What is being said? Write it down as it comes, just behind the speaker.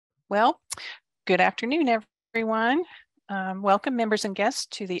Well, good afternoon, everyone. Welcome members and guests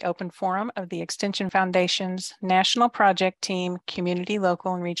to the open forum of the Extension Foundation's National Project Team, Community,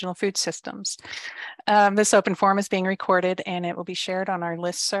 Local, and Regional Food Systems. This open forum is being recorded and it will be shared on our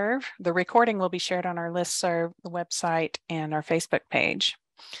listserv. The recording will be shared on our listserv, the website, and our Facebook page.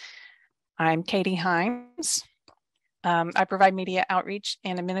 I'm Katie Hines. I provide media outreach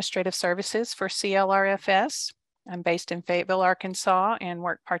and administrative services for CLRFS. I'm based in Fayetteville, Arkansas, and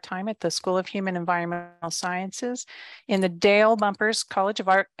work part-time at the School of Human Environmental Sciences in the Dale Bumpers College of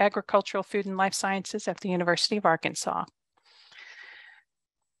Agricultural, Food, and Life Sciences at the University of Arkansas.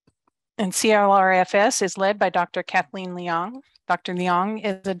 And CLRFS is led by Dr. Kathleen Leong. Dr. Leong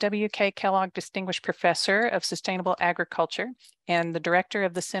is a W.K. Kellogg Distinguished Professor of Sustainable Agriculture and the Director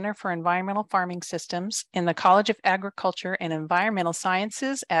of the Center for Environmental Farming Systems in the College of Agriculture and Environmental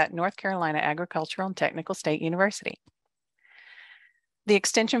Sciences at North Carolina Agricultural and Technical State University. The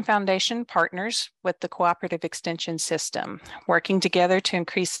Extension Foundation partners with the Cooperative Extension System, working together to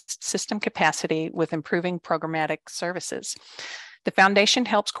increase system capacity with improving programmatic services. The foundation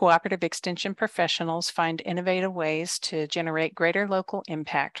helps cooperative extension professionals find innovative ways to generate greater local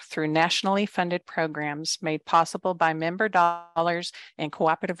impact through nationally funded programs made possible by member dollars and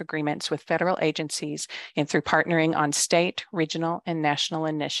cooperative agreements with federal agencies and through partnering on state, regional, and national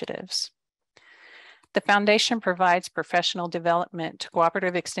initiatives. The foundation provides professional development to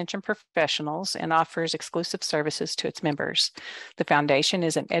cooperative extension professionals and offers exclusive services to its members. The foundation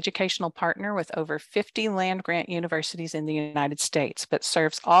is an educational partner with over 50 land-grant universities in the United States, but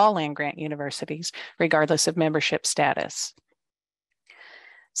serves all land-grant universities regardless of membership status.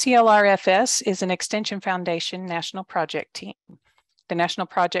 CLRFS is an Extension Foundation National Project Team. The national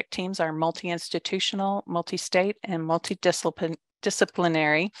project teams are multi-institutional, multi-state, and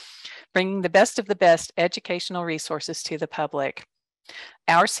multidisciplinary, bringing the best of the best educational resources to the public.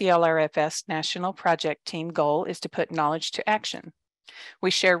 Our CLRFS National Project Team goal is to put knowledge to action.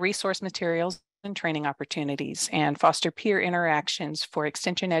 We share resource materials and training opportunities and foster peer interactions for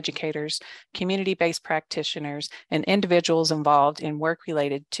extension educators, community-based practitioners, and individuals involved in work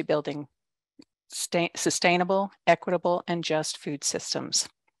related to building sustainable, equitable, and just food systems.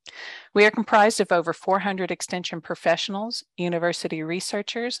 We are comprised of over 400 extension professionals, university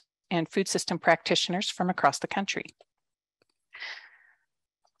researchers, and food system practitioners from across the country.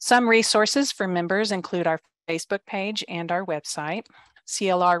 Some resources for members include our Facebook page and our website.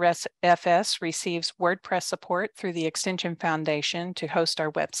 CLRFS receives WordPress support through the Extension Foundation to host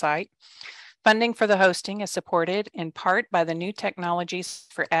our website. Funding for the hosting is supported in part by the New Technologies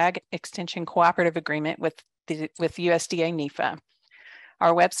for Ag Extension Cooperative Agreement with USDA NEFA.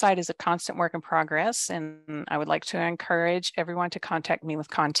 Our website is a constant work in progress, and I would like to encourage everyone to contact me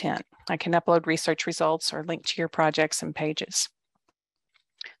with content. I can upload research results or link to your projects and pages.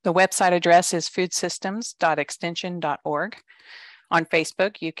 The website address is foodsystems.extension.org. On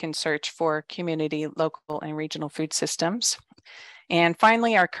Facebook, you can search for community, local, and regional food systems. And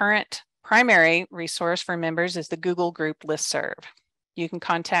finally, our current primary resource for members is the Google Group listserv. You can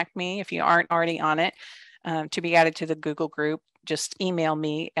contact me if you aren't already on it to be added to the Google Group. Just email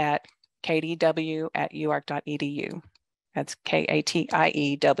me at katiew@uark.edu. That's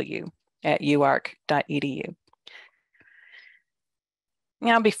KATIEW@uark.edu.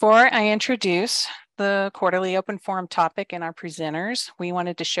 Now, before I introduce the quarterly open forum topic and our presenters, we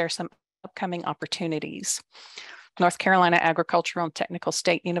wanted to share some upcoming opportunities. North Carolina Agricultural and Technical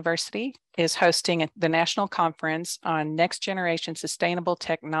State University is hosting the National Conference on Next Generation Sustainable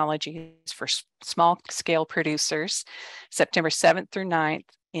Technologies for Small Scale Producers, September 7th through 9th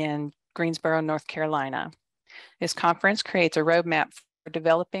in Greensboro, North Carolina. This conference creates a roadmap for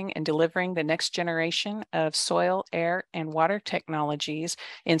developing and delivering the next generation of soil, air, and water technologies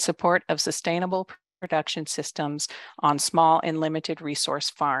in support of sustainable production systems on small and limited resource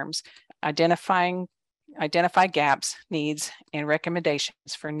farms, identify gaps, needs, and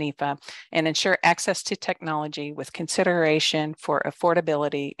recommendations for NEFA, and ensure access to technology with consideration for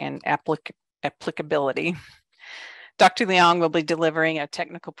affordability and applicability. Dr. Leong will be delivering a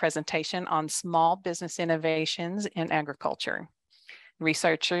technical presentation on small business innovations in agriculture.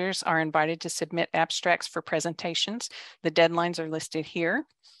 Researchers are invited to submit abstracts for presentations. The deadlines are listed here.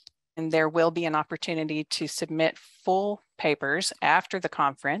 And there will be an opportunity to submit full papers after the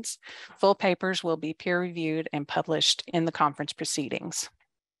conference. Full papers will be peer-reviewed and published in the conference proceedings.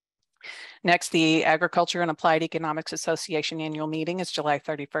 Next, the Agriculture and Applied Economics Association annual meeting is July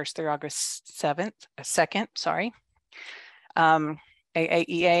 31st through August 2nd.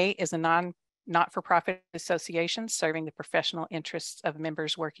 AAEA is a not-for-profit association serving the professional interests of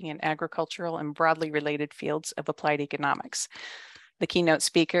members working in agricultural and broadly related fields of applied economics. The keynote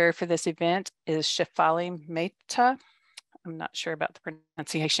speaker for this event is Shefali Mehta. I'm not sure about the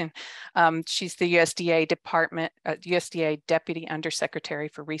pronunciation. She's the USDA Deputy Undersecretary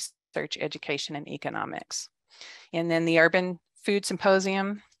for Research, Education, and Economics. And then the Urban Food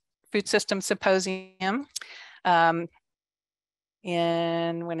System Symposium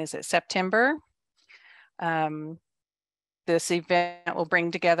in, when is it, September. This event will bring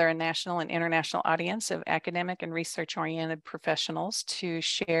together a national and international audience of academic and research-oriented professionals to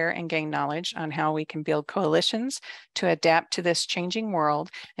share and gain knowledge on how we can build coalitions to adapt to this changing world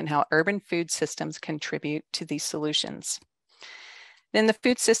and how urban food systems contribute to these solutions. Then the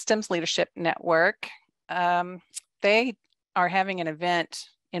Food Systems Leadership Network, they are having an event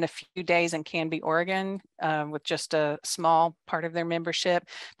in a few days in Canby, Oregon, with just a small part of their membership.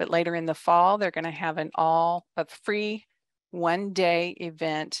 But later in the fall, they're going to have a free one-day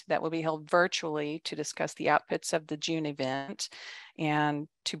event that will be held virtually to discuss the outputs of the June event and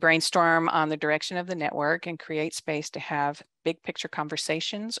to brainstorm on the direction of the network and create space to have big picture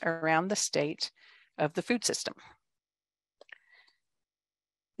conversations around the state of the food system.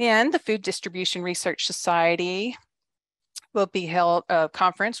 And the Food Distribution Research Society will be held, a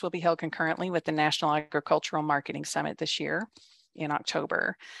conference will be held concurrently with the National Agricultural Marketing Summit this year in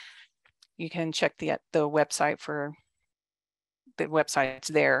October. You can check the website for the websites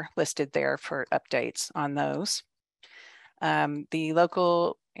there, listed there for updates on those. The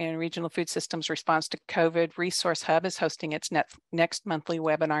Local and Regional Food Systems Response to COVID Resource Hub is hosting its next monthly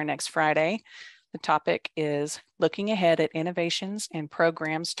webinar next Friday. The topic is looking ahead at innovations and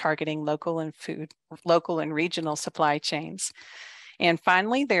programs targeting local and regional supply chains. And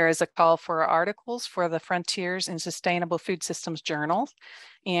finally, there is a call for articles for the Frontiers in Sustainable Food Systems Journal.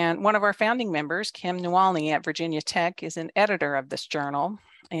 And one of our founding members, Kim Newalny at Virginia Tech, is an editor of this journal,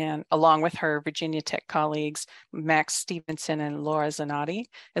 and along with her Virginia Tech colleagues, Max Stevenson and Laura Zanotti,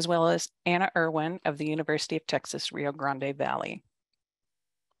 as well as Anna Irwin of the University of Texas, Rio Grande Valley.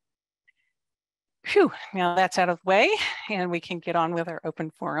 Phew, now that's out of the way and we can get on with our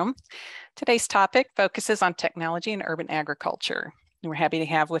open forum. Today's topic focuses on technology and urban agriculture. And we're happy to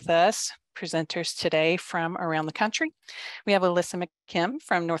have with us presenters today from around the country. We have Alyssa McKim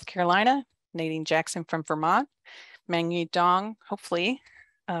from North Carolina, Nadine Jackson from Vermont, Mangyu Dong, hopefully,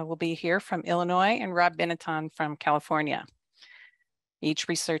 will be here from Illinois, and Rob Benetton from California. Each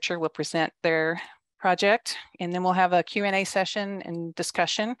researcher will present their project, and then we'll have a Q&A session and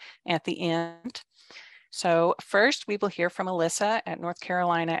discussion at the end. So first, we will hear from Alyssa at North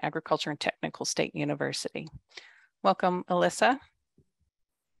Carolina Agriculture and Technical State University. Welcome, Alyssa.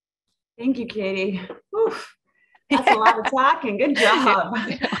 Thank you, Katie. Oof, that's a lot of talking. Good job.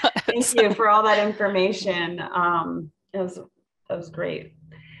 Thank you for all that information. That was great.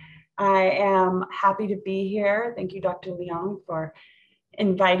 I am happy to be here. Thank you, Dr. Leong, for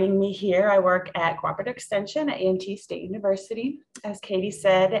inviting me here. I work at Cooperative Extension at A&T State University, as Katie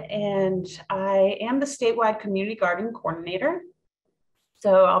said, and I am the statewide community garden coordinator.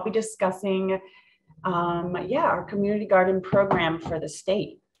 So I'll be discussing, our community garden program for the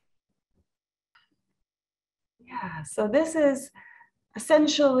state. Yeah, so this is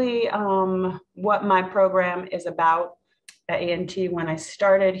essentially what my program is about at A&T. When I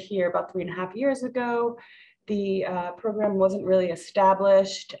started here about 3.5 years ago, the program wasn't really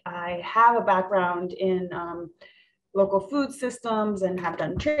established. I have a background in local food systems and have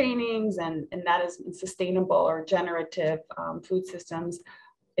done trainings, and that is sustainable or generative food systems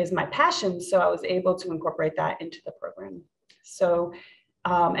is my passion. So I was able to incorporate that into the program. So,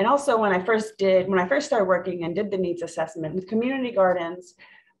 and also when I first started working and did the needs assessment with community gardens,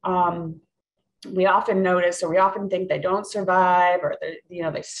 we often notice, or we often think they don't survive, or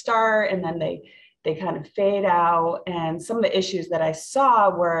they start and then they kind of fade out. And some of the issues that I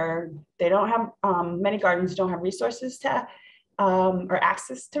saw were they don't have, many gardens don't have resources to, or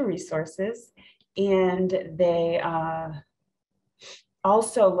access to resources. And they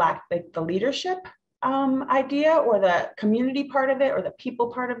also lack the leadership idea, or the community part of it, or the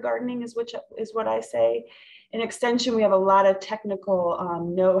people part of gardening is what I say. In Extension, we have a lot of technical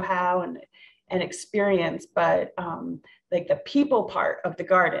know-how and experience, but like the people part of the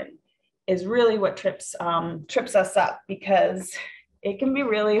garden is really what trips us up, because it can be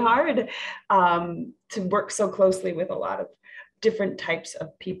really hard to work so closely with a lot of different types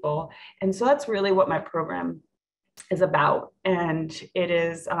of people. And so that's really what my program is about. And it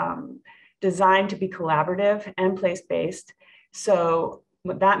is designed to be collaborative and place-based. So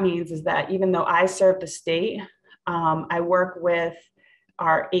what that means is that even though I serve the state, I work with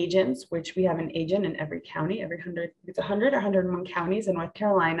our agents, which we have an agent in every county, it's 100 or 101 counties in North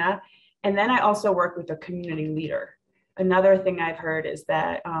Carolina. And then I also work with a community leader. Another thing I've heard is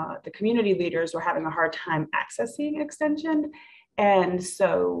that the community leaders were having a hard time accessing extension. And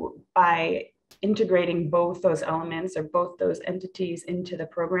so by integrating both those elements or both those entities into the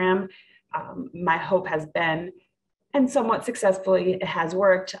program, my hope has been, and somewhat successfully it has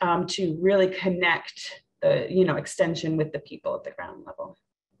worked, to really connect the extension with the people at the ground level.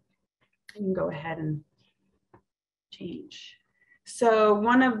 You can go ahead and change. So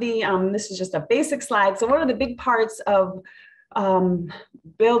one of the, this is just a basic slide. So one of the big parts of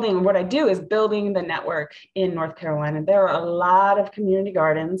building, what I do is building the network in North Carolina. There are a lot of community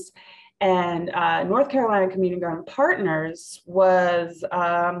gardens, and North Carolina Community Garden Partners is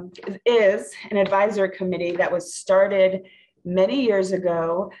an advisory committee that was started many years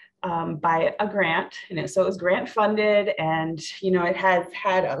ago by a grant, so it was grant funded, and it has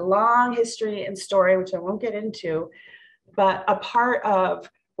had a long history and story, which I won't get into. But a part of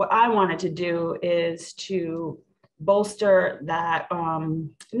what I wanted to do is to bolster that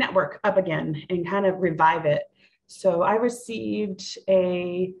network up again and kind of revive it. So I received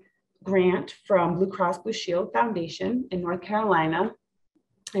a grant from Blue Cross Blue Shield Foundation in North Carolina.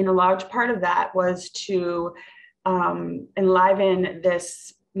 And a large part of that was to enliven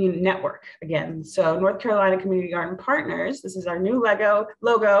this network again. So North Carolina Community Garden Partners, this is our new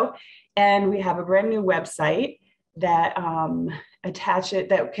logo, and we have a brand new website that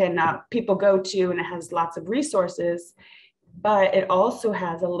that can people go to, and it has lots of resources, but it also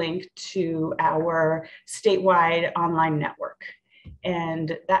has a link to our statewide online network.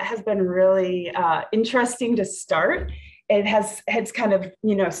 And that has been really interesting to start. It's kind of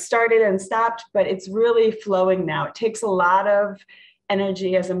started and stopped, but it's really flowing now. It takes a lot of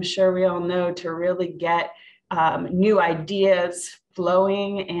energy, as I'm sure we all know, to really get new ideas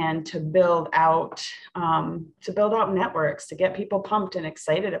flowing and to build out networks, to get people pumped and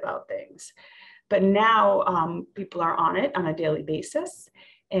excited about things. But now people are on it on a daily basis,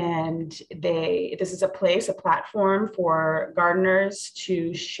 and this is a platform for gardeners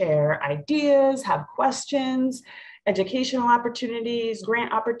to share ideas, have questions, educational opportunities,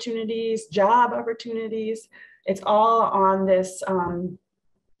 grant opportunities, job opportunities. It's all on this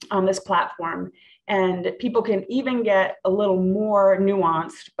platform. And people can even get a little more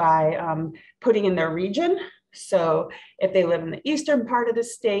nuanced by putting in their region. So if they live in the eastern part of the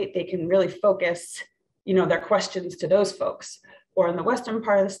state, they can really focus, their questions to those folks. Or in the western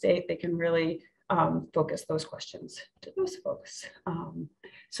part of the state, they can really focus those questions to those folks.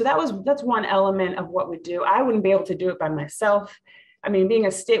 So that's one element of what we do. I wouldn't be able to do it by myself. I mean, being a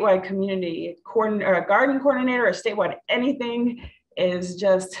statewide community coordinator, or a garden coordinator, or statewide anything,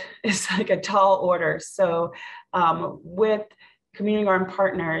 it's like a tall order. So with Community Garden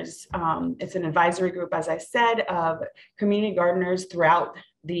Partners, it's an advisory group, as I said, of community gardeners throughout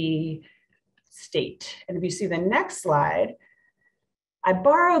the state. And if you see the next slide, I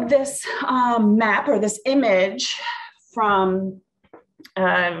borrowed this map or this image from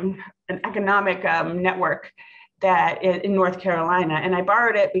an economic network that in North Carolina. And I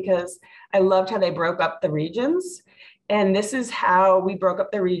borrowed it because I loved how they broke up the regions. And this is how we broke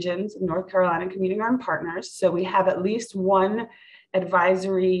up the regions in North Carolina Community Garden Partners. So we have at least one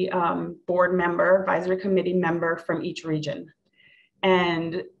advisory board member, advisory committee member from each region.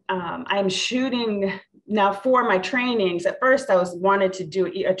 And I'm shooting now for my trainings. At first, I wanted to do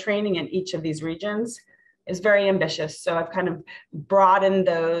a training in each of these regions. It's very ambitious. So I've kind of broadened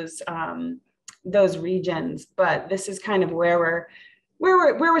those regions, but this is kind of where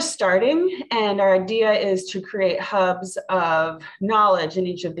we're starting, and our idea is to create hubs of knowledge in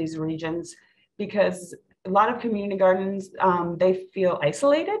each of these regions, because a lot of community gardens, they feel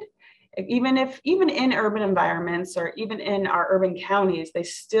isolated. Even in urban environments or even in our urban counties,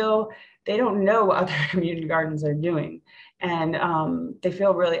 they don't know what other community gardens are doing, and they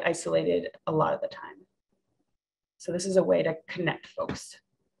feel really isolated a lot of the time. So this is a way to connect folks.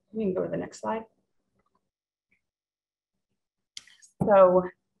 You can go to the next slide. So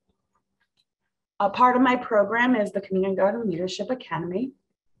a part of my program is the Community Garden Leadership Academy.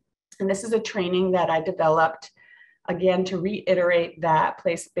 And this is a training that I developed, again, to reiterate that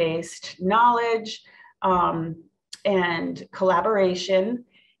place-based knowledge and collaboration.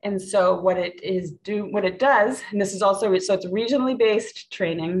 And so what it does, and this is also, so it's regionally based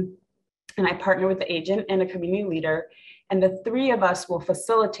training, and I partner with the agent and a community leader, and the three of us will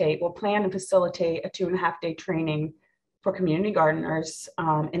plan and facilitate a 2.5-day training for community gardeners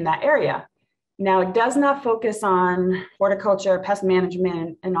in that area. Now, it does not focus on horticulture, pest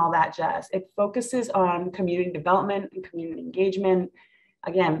management, and all that jazz. It focuses on community development and community engagement.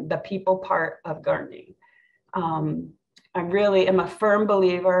 Again, the people part of gardening. I really am a firm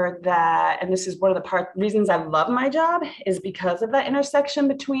believer that, and this is one of the reasons I love my job, is because of that intersection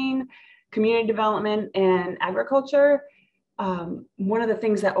between community development and agriculture. One of the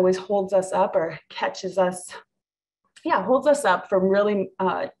things that always holds us up or holds us up from really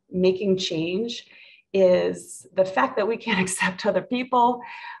making change is the fact that we can't accept other people.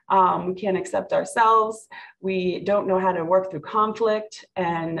 We can't accept ourselves. We don't know how to work through conflict.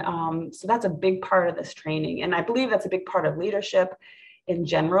 And so that's a big part of this training. And I believe that's a big part of leadership in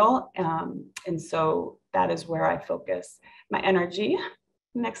general. And so that is where I focus my energy.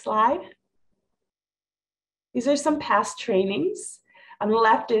 Next slide. These are some past trainings. On the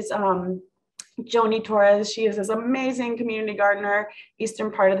left is Joni Torres. She is this amazing community gardener, eastern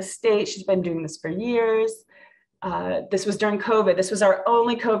part of the state. She's been doing this for years. This was during COVID. This was our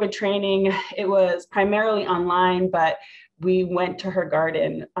only COVID training. It was primarily online, but we went to her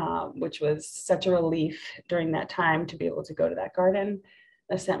garden, which was such a relief during that time to be able to go to that garden.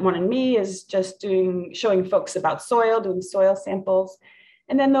 The second one in me is just showing folks about soil, doing soil samples.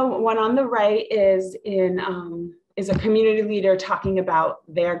 And then the one on the right is a community leader talking about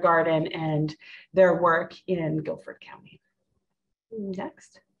their garden and their work in Guilford County.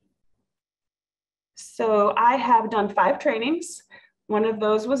 Next. So I have done 5 trainings. One of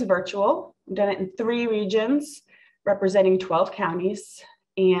those was virtual. I've done it in 3 regions representing 12 counties,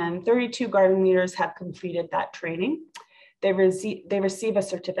 and 32 garden leaders have completed that training. They receive a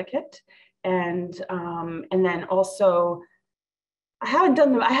certificate, and then also I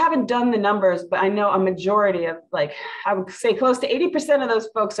haven't done the numbers, but I know a majority of, like, I would say close to 80% of those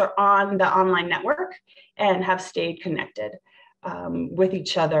folks are on the online network and have stayed connected with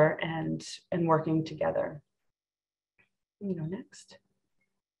each other and working together. Next.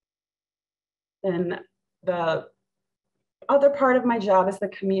 Then the other part of my job is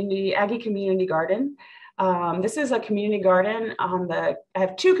the Aggie Community Garden. This is a community garden we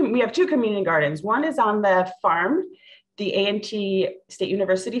have two community gardens. One is on the farm, the A&T State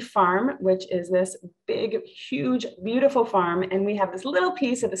University farm, which is this big, huge, beautiful farm. And we have this little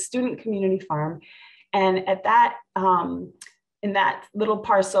piece of the student community farm. And at that, in that little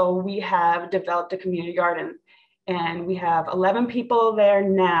parcel, we have developed a community garden. And we have 11 people there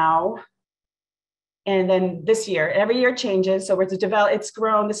now. And then this year, every year changes. So it's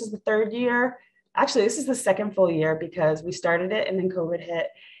grown. This is the 3rd year. Actually, this is the 2nd full year because we started it and then COVID hit.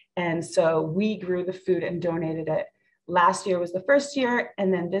 And so we grew the food and donated it. Last year was the 1st year,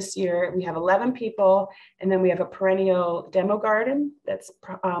 and then this year we have 11 people, and then we have a perennial demo garden that's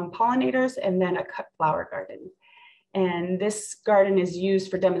pollinators, and then a cut flower garden. And this garden is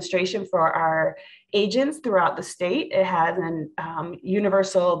used for demonstration for our agents throughout the state. It has an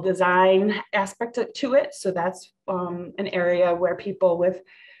universal design aspect to it, so that's an area where people with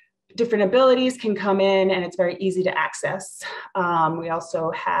different abilities can come in, and it's very easy to access. We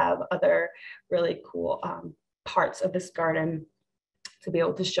also have other really cool parts of this garden to be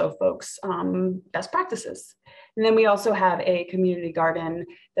able to show folks best practices. And then we also have a community garden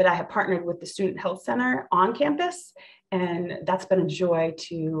that I have partnered with the Student Health Center on campus. And that's been a joy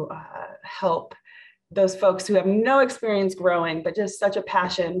to help those folks who have no experience growing, but just such a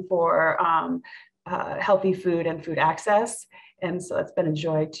passion for healthy food and food access. And so it's been a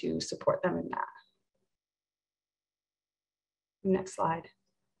joy to support them in that. Next slide.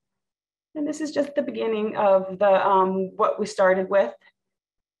 And this is just the beginning of the what we started with,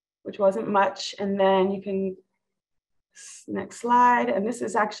 which wasn't much. And then you can, next slide. And this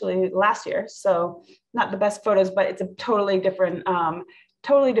is actually last year. So not the best photos, but it's a totally different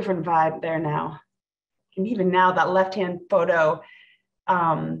vibe there now. And even now that left-hand photo,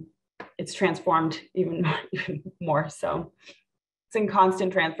 it's transformed even more. So it's in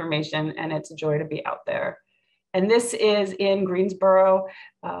constant transformation, and it's a joy to be out there. And this is in Greensboro.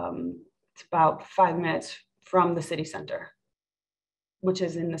 It's about 5 minutes from the city center, which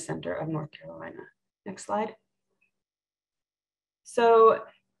is in the center of North Carolina. Next slide. So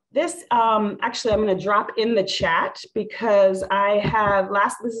this, actually, I'm going to drop in the chat because I have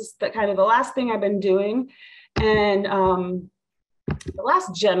this is kind of the last thing I've been doing. And the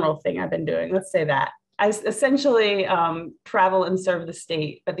last general thing I've been doing, let's say that. I essentially travel and serve the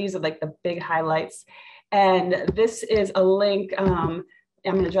state, but these are like the big highlights. And this is a link, I'm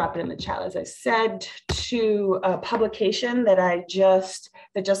going to drop it in the chat, as I said, to a publication that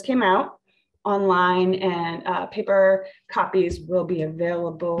just came out online, and paper copies will be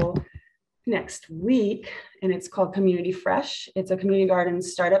available next week. And it's called Community Fresh. It's a community garden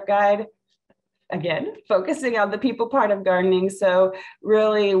startup guide. Again, focusing on the people part of gardening. So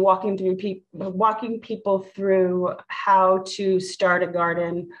really walking people through how to start a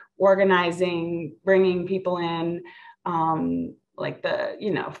garden, organizing, bringing people in, like the,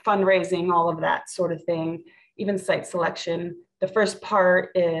 fundraising, all of that sort of thing, even site selection. The first part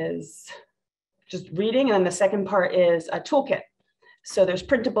is just reading, and then the second part is a toolkit. So there's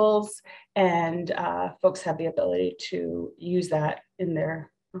printables, and folks have the ability to use that in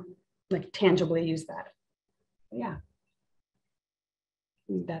their, like tangibly use that. Yeah.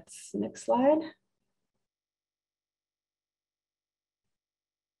 That's next slide.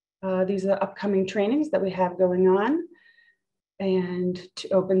 These are upcoming trainings that we have going on. And to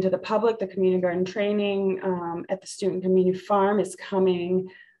open to the public, the community garden training at the Student Community Farm is coming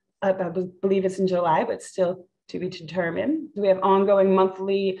up. I believe it's in July, but still to be determined. We have ongoing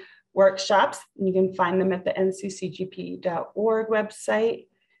monthly workshops. You can find them at the nccgp.org website.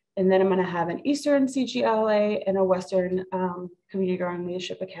 And then I'm going to have an Eastern CGLA and a Western Community Garden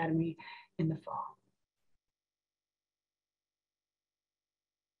Leadership Academy in the fall.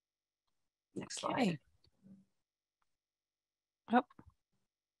 Next slide.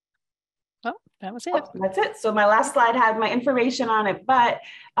 Oh, that was it. Oh, that's it. So my last slide had my information on it, but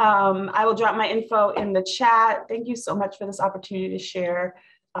I will drop my info in the chat. Thank you so much for this opportunity to share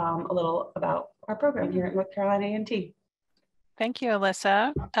a little about our program here at North Carolina A&T. Thank you,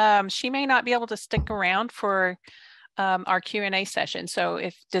 Alyssa. She may not be able to stick around for our Q&A session. So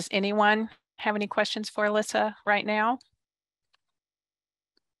does anyone have any questions for Alyssa right now?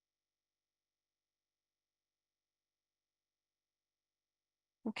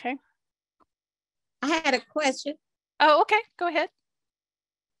 Okay. I had a question. Oh, okay. Go ahead.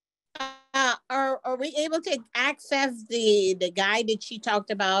 Are we able to access the guide that she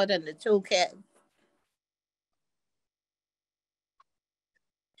talked about and the toolkit?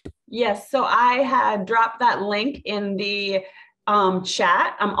 Yes, so I had dropped that link in the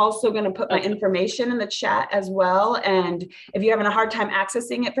chat. I'm also going to put my information in the chat as well. And if you're having a hard time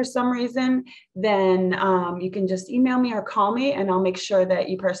accessing it for some reason, then you can just email me or call me, and I'll make sure that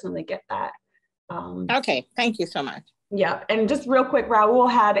you personally get that. Okay, thank you so much. Yeah, and just real quick, Raul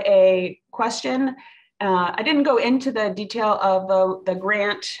had a question. I didn't go into the detail of the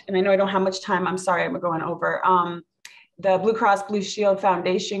grant, and I know I don't have much time. I'm sorry, I'm going over. The Blue Cross Blue Shield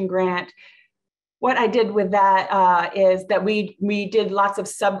Foundation grant. What I did with that is that we did lots of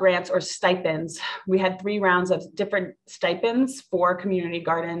sub-grants or stipends. We had 3 rounds of different stipends for community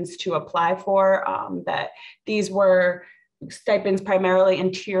gardens to apply for. That these were stipends primarily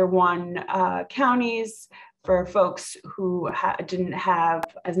in Tier 1 counties for folks who didn't have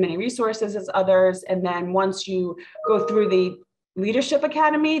as many resources as others. And then once you go through the Leadership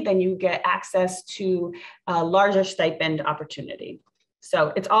Academy, then you get access to a larger stipend opportunity.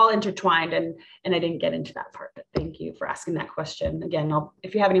 So it's all intertwined, and I didn't get into that part, but thank you for asking that question. Again,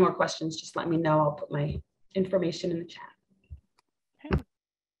 if you have any more questions, just let me know. I'll put my information in the chat. Okay.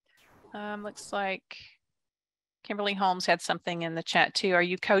 Looks like Kimberly Holmes had something in the chat too. Are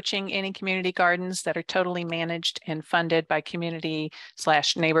you coaching any community gardens that are totally managed and funded by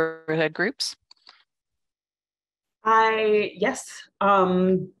community/neighborhood groups? Yes,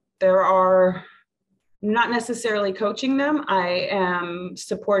 there are. Not necessarily coaching them. I am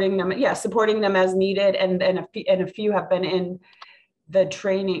supporting them. Yeah, supporting them as needed. And a few have been in the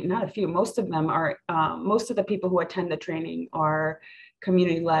training. Not a few. Most of them are. Most of the people who attend the training are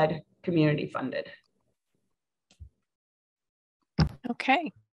community-led, community-funded.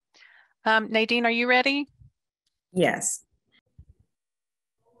 Okay. Nadine, are you ready? Yes.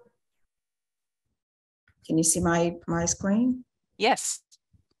 Can you see my screen? Yes.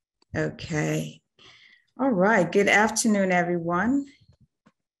 Okay. All right. Good afternoon, everyone.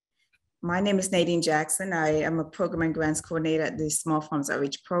 My name is Nadine Jackson. I am a program and grants coordinator at the Small Farms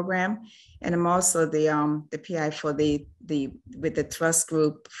Outreach Program, and I'm also the PI for with the Trust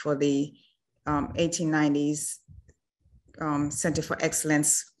Group for the 1890s Center for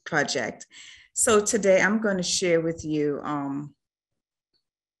Excellence project. So today I'm going to share with you.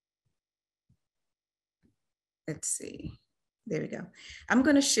 Let's see. There we go. I'm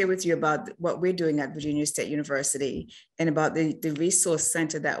going to share with you about what we're doing at Virginia State University and about the resource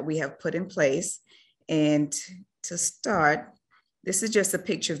center that we have put in place. And to start, this is just a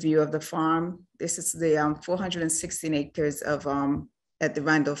picture view of the farm. This is the 416 acres of at the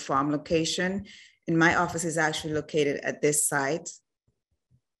Randall Farm location. And my office is actually located at this site.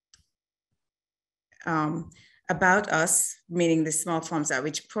 About us, meaning the Small Farms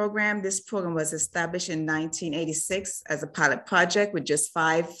Outreach Program. This program was established in 1986 as a pilot project with just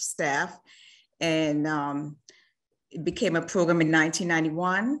 5 staff. And it became a program in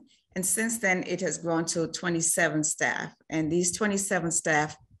 1991. And since then, it has grown to 27 staff. And these 27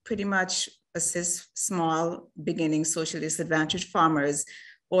 staff pretty much assist small, beginning socially disadvantaged farmers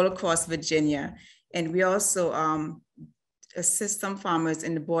all across Virginia. And we also assist some farmers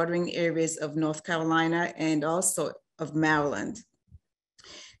in the bordering areas of North Carolina and also of Maryland.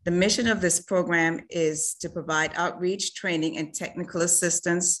 The mission of this program is to provide outreach, training, and technical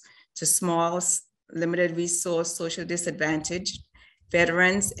assistance to small, limited resource, social disadvantaged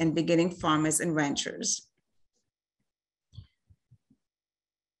veterans and beginning farmers and ranchers.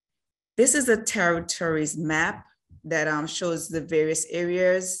 This is a territories map that shows the various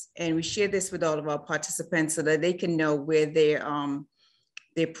areas, and we share this with all of our participants so that they can know where their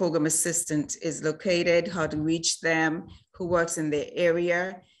program assistant is located, how to reach them, who works in their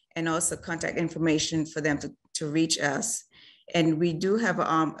area, and also contact information for them to reach us. And we do have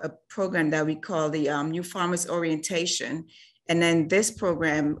a program that we call the New Farmers Orientation. And then this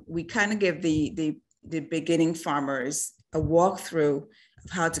program, we kind of give the beginning farmers a walkthrough of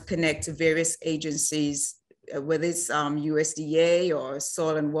how to connect to various agencies, whether it's USDA or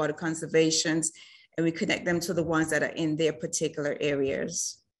Soil and Water Conservations, and we connect them to the ones that are in their particular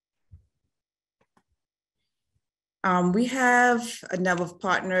areas. We have a number of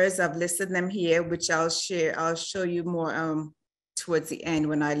partners. I've listed them here, which I'll show you more towards the end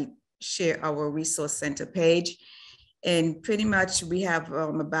when I share our resource center page. And pretty much we have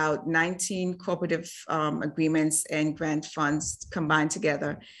about 19 cooperative agreements and grant funds combined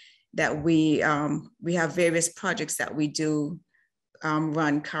together that we have various projects that we do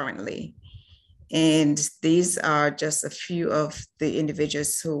run currently. And these are just a few of the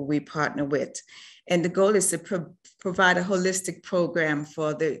individuals who we partner with. And the goal is to provide a holistic program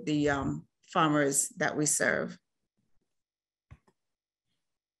for the farmers that we serve.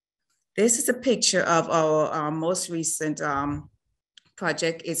 This is a picture of our most recent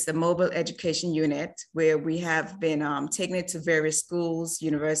project. It's the mobile education unit, where we have been taking it to various schools,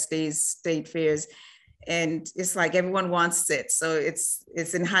 universities, state fairs, and it's like everyone wants it. So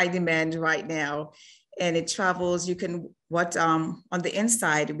it's in high demand right now, and it travels. You can, on the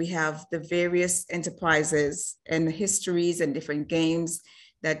inside, we have the various enterprises and histories and different games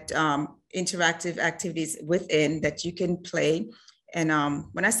that interactive activities within that you can play. And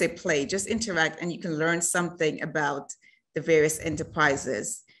when I say play, just interact, and you can learn something about the various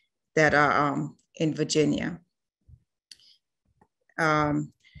enterprises that are in Virginia.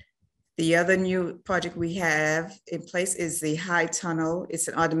 The other new project we have in place is the high tunnel. It's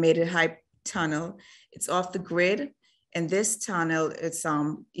an automated high tunnel. It's off the grid. And this tunnel, it's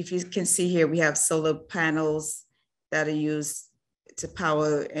if you can see here, we have solar panels that are used to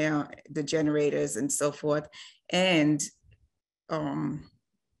power the generators and so forth. And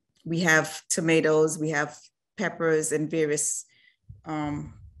we have tomatoes, we have peppers and various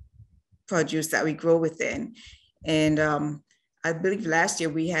produce that we grow within. And I believe last year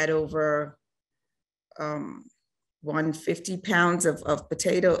we had over 150 pounds of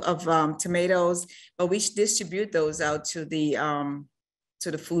tomatoes, but we distribute those out to the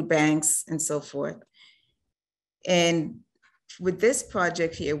food banks and so forth. And with this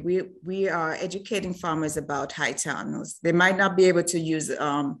project here, we are educating farmers about high tunnels. They might not be able to use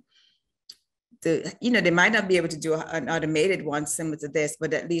they might not be able to do an automated one similar to this,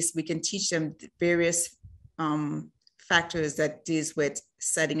 but at least we can teach them various factors that deals with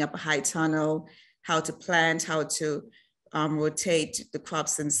setting up a high tunnel, how to plant, how to rotate the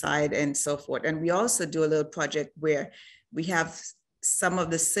crops inside and so forth. And we also do a little project where we have some of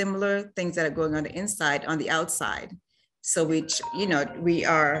the similar things that are going on the inside on the outside. So we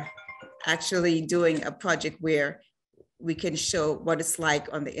are actually doing a project where we can show what it's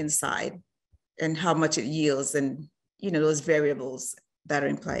like on the inside and how much it yields and those variables that are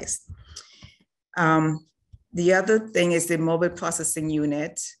in place. The other thing is the mobile processing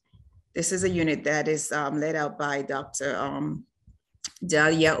unit. This is a unit that is led out by Dr.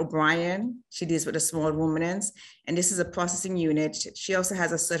 Dahlia O'Brien. She deals with the small ruminants, and this is a processing unit. She also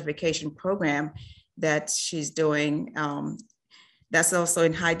has a certification program that she's doing that's also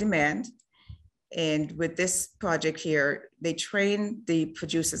in high demand. And with this project here, they train the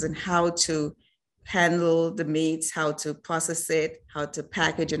producers in how to handle the meats, how to process it, how to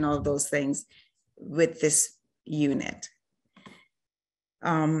package and all of those things with this unit.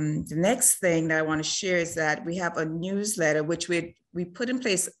 The next thing that I want to share is that we have a newsletter, which we put in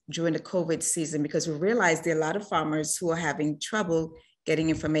place during the COVID season because we realized there are a lot of farmers who are having trouble getting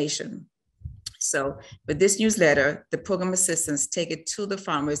information. So with this newsletter, the program assistants take it to the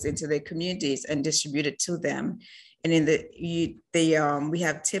farmers into their communities and distribute it to them. And in we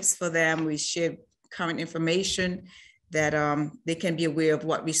have tips for them. We share current information that they can be aware of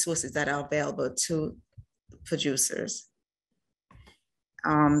what resources that are available to producers.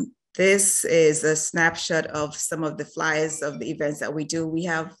 This is a snapshot of some of the flyers of the events that we do. We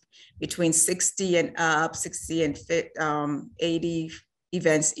between 60 and up, 60 and 80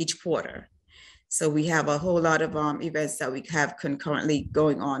 events each quarter. So we have a whole lot of events that we have concurrently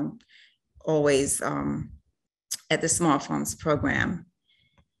going on always at the Small Farms program.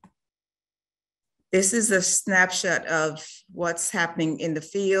 This is a snapshot of what's happening in the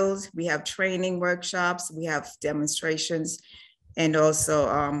field. We have training workshops, we have demonstrations, and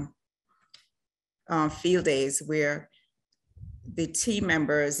also field days where the team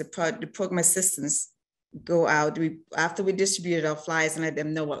members, the program assistants go out. After we distributed our flyers and let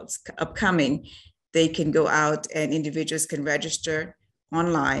them know what's upcoming, they can go out and individuals can register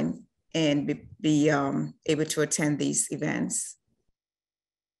online and be able to attend these events.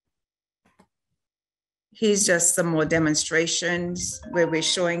 Here's just some more demonstrations where we're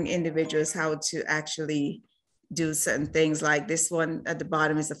showing individuals how to actually do certain things. Like this one at the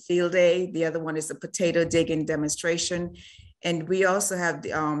bottom is a field day. The other one is a potato digging demonstration. And we also have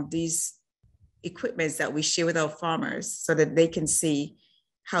these equipments that we share with our farmers so that they can see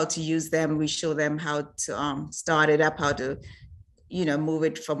how to use them. We show them how to start it up, how to, move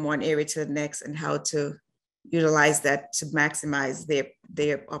it from one area to the next, and how to utilize that to maximize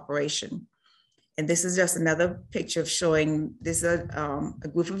their operation. And this is just another picture of showing this is a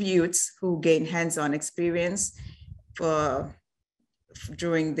group of youths who gain hands-on experience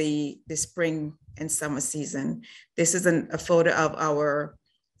during the spring and summer season. This is a photo of our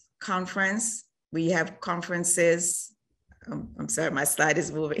conference. We have conferences. I'm sorry, my slide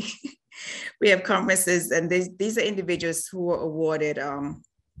is moving. We have conferences, and these are individuals who were awarded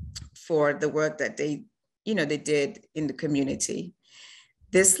for the work that they did in the community.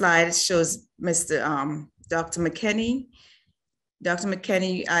 This slide shows Dr. McKinney. Dr.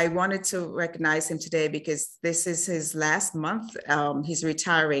 McKinney, I wanted to recognize him today because this is his last month. He's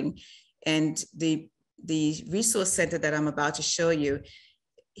retiring, and the resource center that I'm about to show you,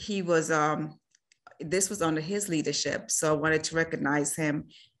 this was under his leadership. So I wanted to recognize him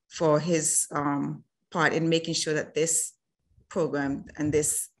for his part in making sure that this program and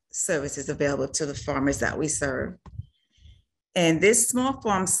this service is available to the farmers that we serve. And this Small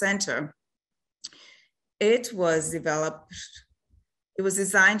Farm Center, it was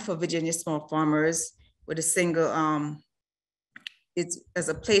designed for Virginia small farmers with a single, it's as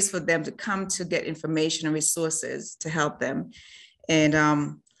a place for them to come to get information and resources to help them.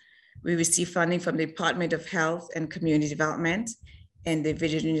 And we received funding from the Department of Health and Community Development, and the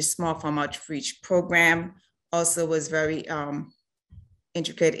Virginia Small Farm Outreach Program also was very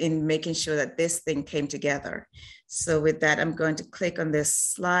intricate in making sure that this thing came together. So with that, I'm going to click on this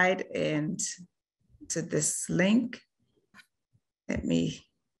slide and to this link.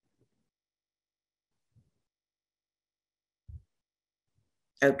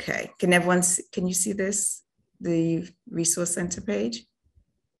 Okay, can you see this, the resource center page?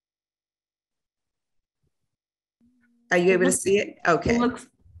 Are you able to see it? Okay.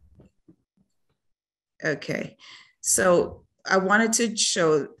 Okay, so I wanted to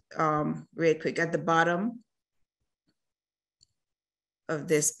show real quick at the bottom of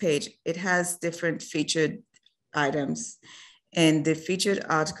this page, it has different featured items, and the featured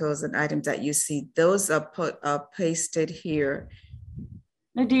articles and items that you see, those are pasted here.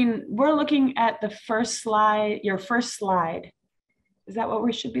 Nadine, we're looking at the first slide, your first slide. Is that what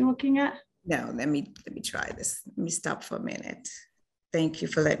we should be looking at? No, let me try this. Let me stop for a minute. Thank you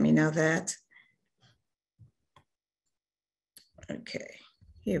for letting me know that. Okay,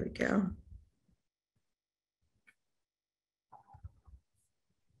 here we go.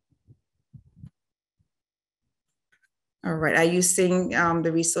 All right, are you seeing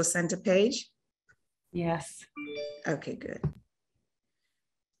the Resource Center page? Yes. Okay, good.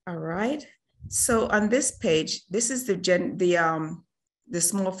 All right, so on this page, this is the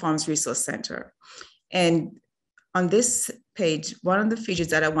Small Farms Resource Center. And on this page, one of the features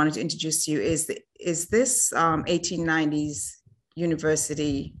that I wanted to introduce to you is this 1890s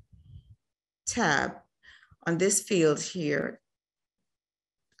University tab. On this field here,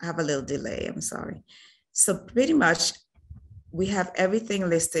 I have a little delay, I'm sorry. So pretty much we have everything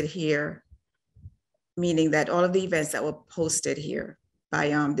listed here, meaning that all of the events that were posted here by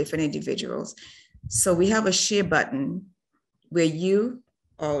different individuals. So we have a share button where you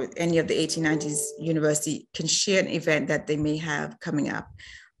or any of the 1890s University can share an event that they may have coming up.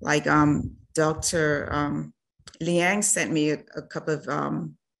 Like Dr. Liang sent me a couple of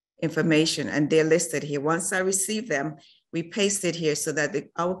information, and they're listed here. Once I receive them, we paste it here so that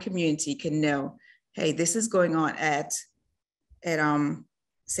our community can know, hey, this is going on at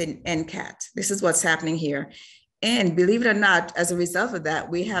say NCAT. This is what's happening here. And believe it or not, as a result of that,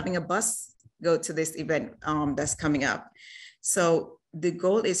 we're having a bus go to this event that's coming up. So the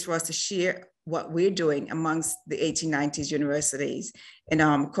goal is for us to share what we're doing amongst the 1890s universities and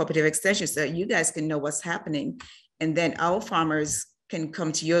cooperative extension, so that you guys can know what's happening. And then our farmers can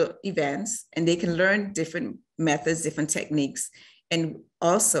come to your events and they can learn different methods, different techniques, and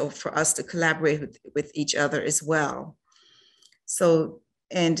also for us to collaborate with each other as well. So,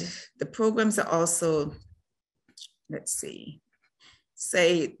 and the programs are also, let's see,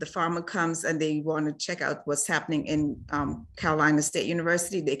 say the farmer comes and they want to check out what's happening in Carolina State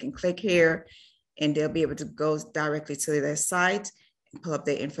University, they can click here and they'll be able to go directly to their site and pull up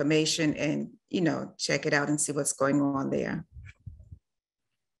their information and, you know, check it out and see what's going on there.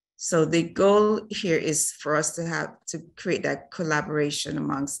 So the goal here is for us to create that collaboration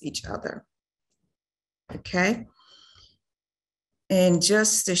amongst each other. Okay. And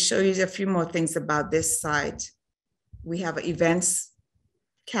just to show you a few more things about this site, we have an events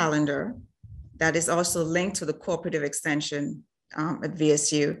calendar that is also linked to the cooperative extension at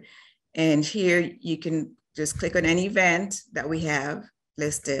VSU. And here you can just click on any event that we have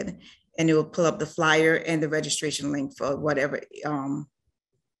listed and it will pull up the flyer and the registration link for whatever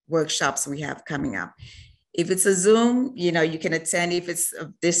workshops we have coming up. If it's a Zoom, you know, you can attend. If it's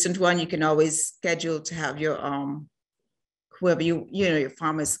a distant one, you can always schedule to have your whoever your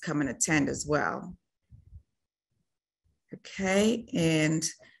farmers come and attend as well. Okay, and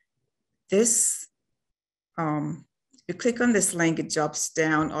this, you click on this link, it drops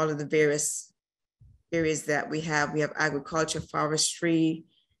down all of the various areas that we have. We have agriculture, forestry,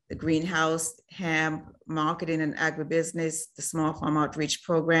 the greenhouse, hemp, marketing and agribusiness, the small farm outreach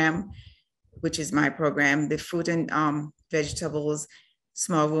program, which is my program, the fruit and vegetables,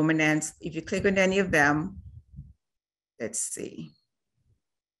 small ruminants. If you click on any of them, let's see,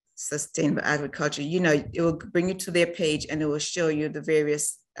 sustainable agriculture, you know, it will bring you to their page and it will show you the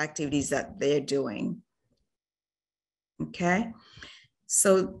various activities that they're doing. Okay,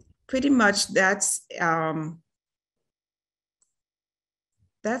 so pretty much that's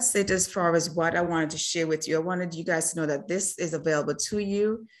it as far as what I wanted to share with you. I wanted you guys to know that this is available to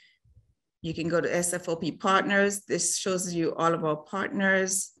you. You can go to SFOP Partners. This shows you all of our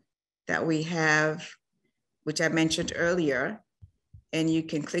partners that we have, which I mentioned earlier. And you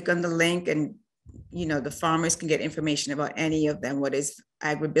can click on the link and, you know, the farmers can get information about any of them, what is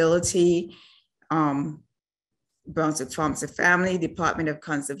Agribility, Brunswick Farms and Family, Department of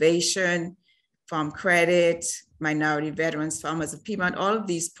Conservation, Farm Credit, Minority Veterans, Farmers of Piedmont. All of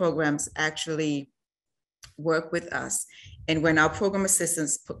these programs actually work with us. And when our program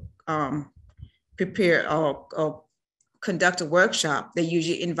assistants prepare or conduct a workshop, they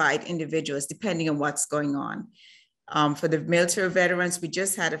usually invite individuals depending on what's going on. For the military veterans, we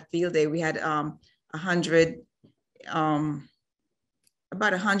just had a field day. We had about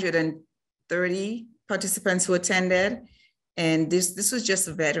 130 participants who attended. And this was just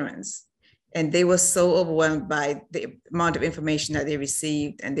the veterans. And they were so overwhelmed by the amount of information that they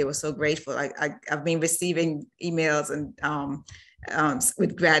received, and they were so grateful. I've been receiving emails and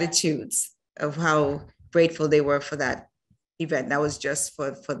with gratitudes of how grateful they were for that event. That was just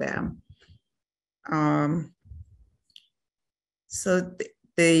for them. So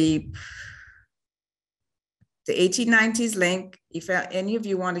the 1890s link, if any of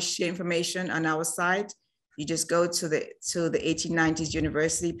you want to share information on our site, you just go to the 1890s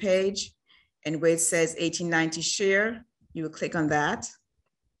University page, and where it says 1890 share, you will click on that.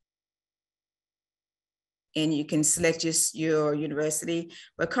 And you can select just your university.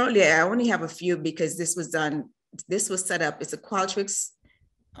 But currently I only have a few because this was set up, it's a Qualtrics,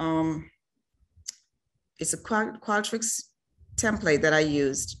 Qualtrics template that I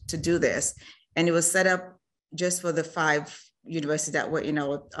used to do this. And it was set up just for the 5 universities that were in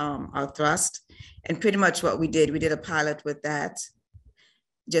our thrust. And pretty much what we did a pilot with that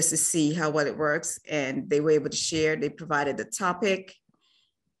just to see how well it works. And they were able to share. They provided the topic,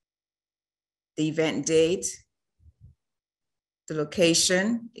 the event date, the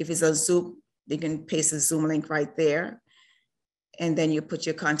location. If it's a Zoom, they can paste a Zoom link right there. And then you put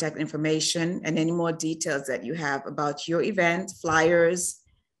your contact information and any more details that you have about your event, flyers,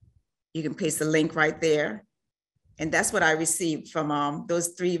 you can paste the link right there. And that's what I received from those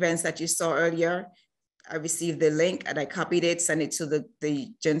 3 events that you saw earlier. I received the link and I copied it, sent it to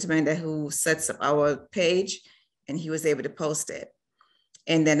the gentleman who sets up our page, and he was able to post it.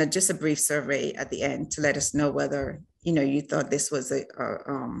 And then just a brief survey at the end to let us know whether, you know, you thought this was a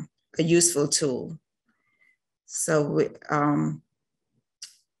useful tool. So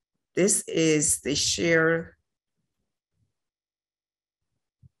this is the share.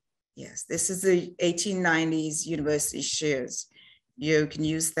 Yes, this is the 1890s University shares. You can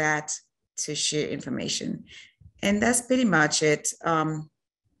use that to share information. And that's pretty much it.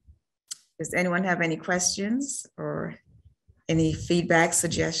 Does anyone have any questions or any feedback,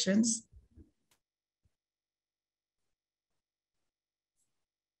 suggestions?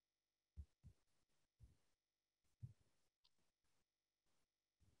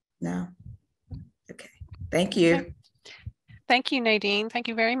 No? Okay, thank you. Okay. Thank you, Nadine. Thank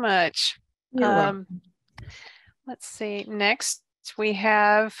you very much. You're welcome. Let's see, next we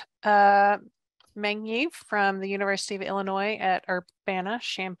have Meng Yi from the University of Illinois at Urbana,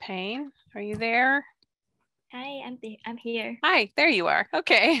 Champaign. Are you there? Hi, I'm here. Hi, there you are.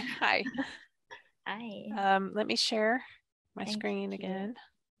 Okay, hi. Hi. Let me share my Thank screen you. again.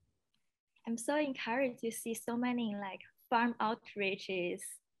 I'm so encouraged to see so many like farm outreaches.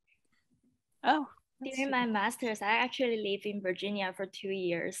 Oh, During my master's, I actually lived in Virginia for 2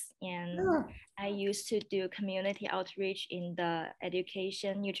 years, and Oh. I used to do community outreach in the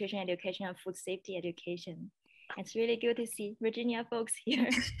education, nutrition education, and food safety education. It's really good to see Virginia folks here.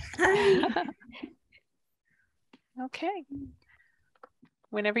 okay.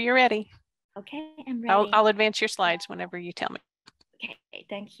 Whenever you're ready. Okay, I'm ready. I'll advance your slides whenever you tell me. Okay,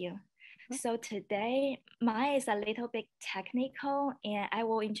 thank you. So today, mine is a little bit technical, and I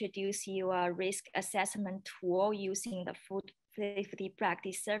will introduce you a risk assessment tool using the food safety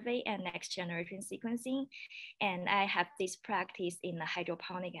practice survey and next generation sequencing. And I have this practice in the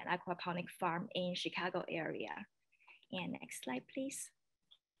hydroponic and aquaponic farm in Chicago area. And next slide, please.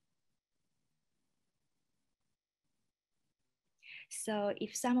 So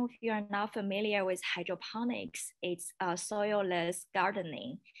if some of you are not familiar with hydroponics, it's soil-less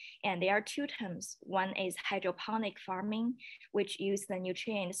gardening. And there are two terms. One is hydroponic farming, which use the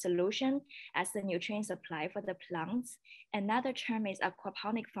nutrient solution as the nutrient supply for the plants. Another term is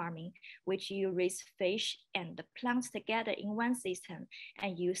aquaponic farming, which you raise fish and the plants together in one system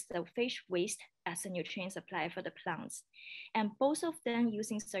and use the fish waste as a nutrient supply for the plants. And both of them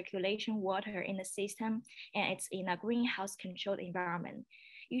using circulation water in the system, and it's in a greenhouse controlled environment.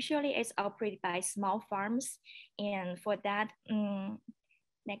 Usually it's operated by small farms. And for that,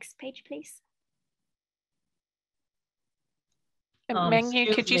 next page, please. Meng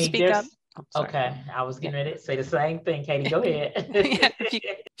Yu, could you speak up? Oh, okay, I was getting ready to say the same thing. Katie, go ahead. Yeah,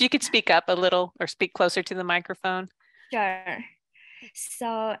 if you could speak up a little or speak closer to the microphone. Sure.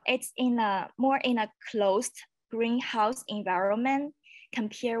 So it's more in a closed greenhouse environment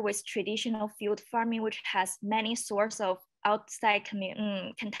compared with traditional field farming, which has many sources of outside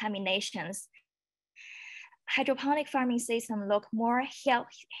contaminations. Hydroponic farming system look more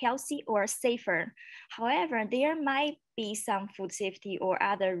healthy or safer. However, there might be some food safety or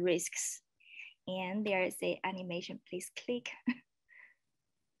other risks. And there is an animation, please click.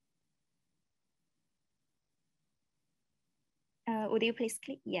 Would you please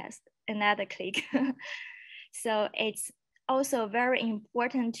click? Yes, another click. So it's also very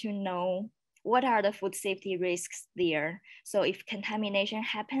important to know what are the food safety risks there. So if contamination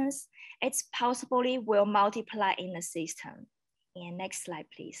happens, it's possibly will multiply in the system. And next slide,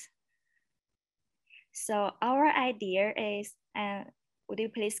 please. So our idea is, would you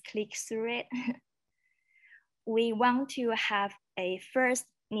please click through it? We want to have first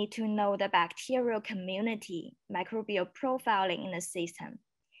need to know the bacterial community, microbial profiling in the system.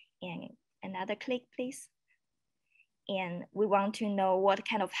 And another click, please. And we want to know what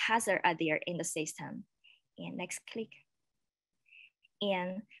kind of hazard are there in the system. And next click.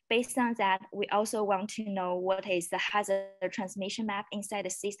 And based on that, we also want to know what is the hazard transmission map inside the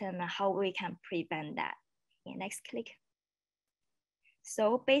system and how we can prevent that. And next click.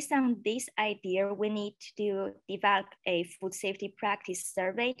 So based on this idea, we need to develop a food safety practice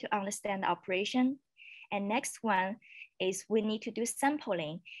survey to understand the operation. And next one is we need to do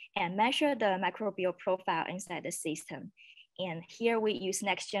sampling and measure the microbial profile inside the system. And here we use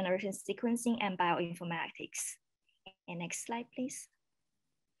next generation sequencing and bioinformatics. And next slide, please.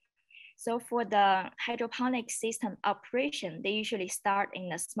 So for the hydroponic system operation, they usually start in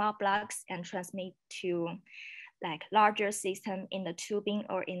the small blocks and transmit to like larger system in the tubing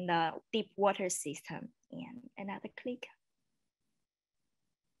or in the deep water system. And another click.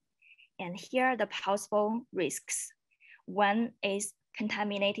 And here are the possible risks. One is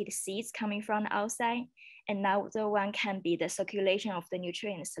contaminated seeds coming from the outside. Another one can be the circulation of the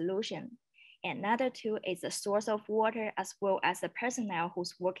nutrient solution. Another two is the source of water as well as the personnel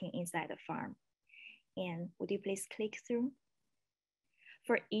who's working inside the farm. And would you please click through?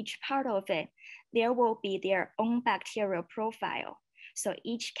 For each part of it, there will be their own bacterial profile. So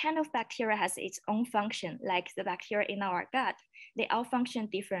each kind of bacteria has its own function, like the bacteria in our gut. They all function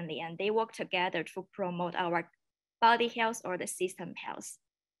differently and they work together to promote our body health or the system health.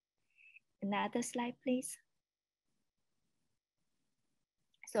 Another slide, please.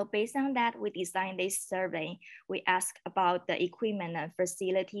 So based on that, we designed this survey. We asked about the equipment and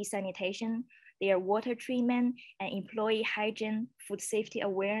facility sanitation, their water treatment and employee hygiene, food safety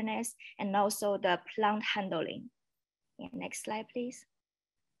awareness, and also the plant handling. And next slide, please.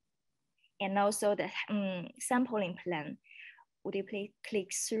 And also the sampling plan. Would you please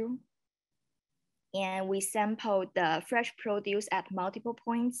click through? And we sampled the fresh produce at multiple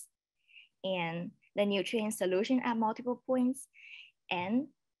points and the nutrient solution at multiple points. And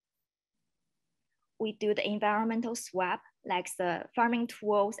we do the environmental swab, like the farming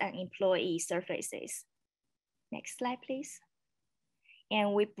tools and employee surfaces. Next slide, please.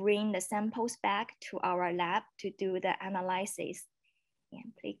 And we bring the samples back to our lab to do the analysis.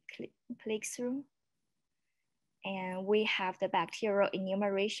 And click through. And we have the bacterial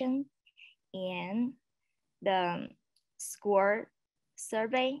enumeration and the score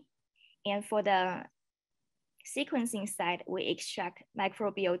survey. And for the sequencing side, we extract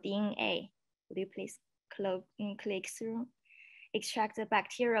microbial DNA. Would you please click through? Extract the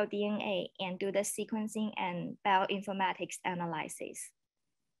bacterial DNA and do the sequencing and bioinformatics analysis.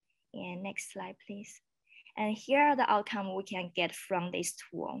 And next slide, please. And here are the outcomes we can get from this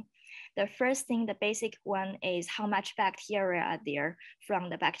tool. The first thing, the basic one, is how much bacteria are there from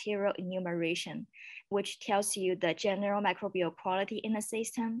the bacterial enumeration, which tells you the general microbial quality in the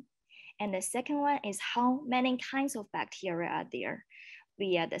system. And the second one is how many kinds of bacteria are there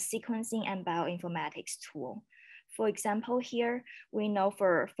via the sequencing and bioinformatics tool. For example, here, we know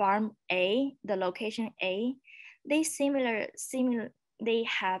for farm A, the location A, they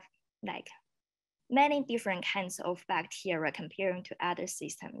have like many different kinds of bacteria comparing to other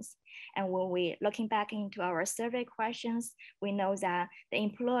systems. And when we looking back into our survey questions, we know that the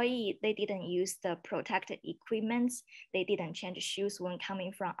employee, they didn't use the protected equipment. They didn't change shoes when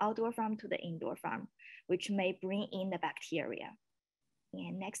coming from outdoor farm to the indoor farm, which may bring in the bacteria.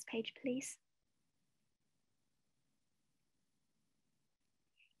 And next page, please.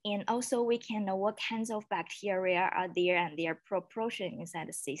 And also we can know what kinds of bacteria are there and their proportion inside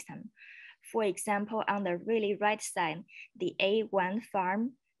the system. For example, on the really right side, the A1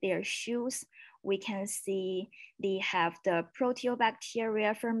 farm, their shoes, we can see they have the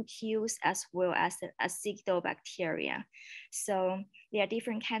proteobacteria firmicutes as well as the acidobacteria. So there are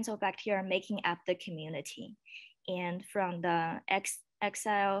different kinds of bacteria making up the community. And from the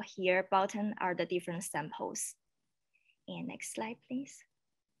XL here, bottom are the different samples. And next slide, please.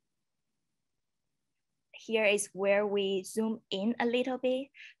 Here is where we zoom in a little bit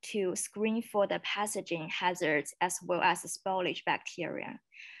to screen for the pathogen hazards as well as the spoilage bacteria.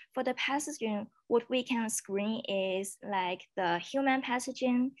 For the pathogen, what we can screen is like the human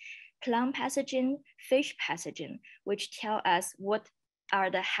pathogen, plant pathogen, fish pathogen, which tell us what are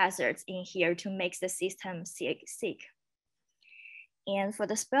the hazards in here to make the system sick. And for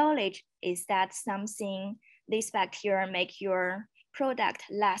the spoilage, is that something this bacteria make your product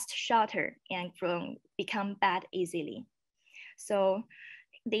last shorter and become bad easily. So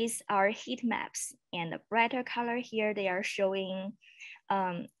these are heat maps, and the brighter color here, they are showing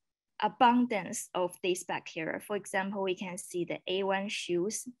abundance of these bacteria. For example, we can see the A1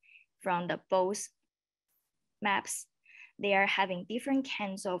 shoes from the both maps. They are having different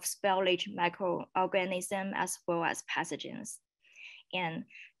kinds of spoilage microorganisms as well as pathogens. And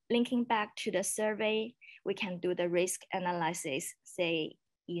linking back to the survey, we can do the risk analysis. Say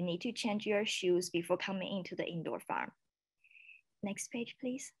you need to change your shoes before coming into the indoor farm. Next page,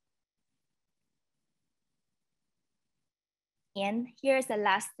 please. And here's the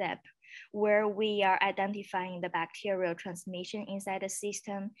last step where we are identifying the bacterial transmission inside the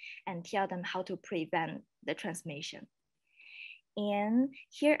system and tell them how to prevent the transmission. And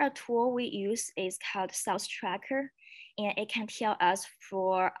here a tool we use is called Source Tracker, and it can tell us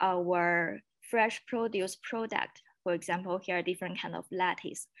for our fresh produce product. For example, here are different kind of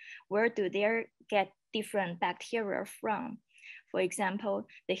lettuce. Where do they get different bacteria from? For example,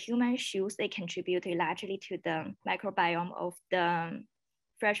 the human shoes, they contribute largely to the microbiome of the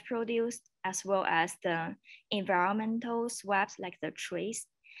fresh produce, as well as the environmental swabs like the trees.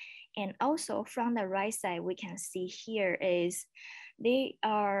 And also from the right side, we can see here is they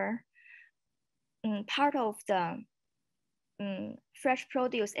are part of the fresh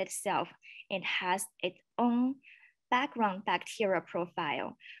produce itself. It has its own background bacteria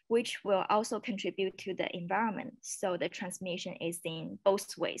profile, which will also contribute to the environment. So the transmission is in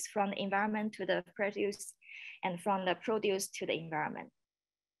both ways, from the environment to the produce and from the produce to the environment.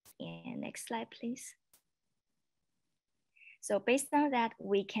 And next slide, please. So based on that,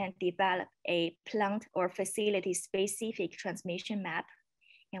 we can develop a plant or facility specific transmission map.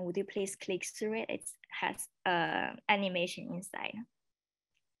 And would you please click through it? It has animation inside.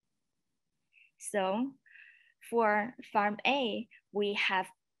 So for farm A, we have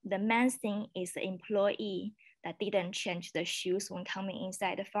the main thing is the employee that didn't change the shoes when coming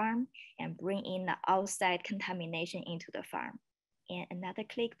inside the farm and bring in the outside contamination into the farm. And another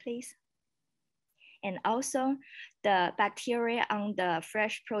click, please. And also the bacteria on the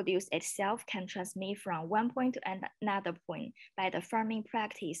fresh produce itself can transmit from one point to another point by the farming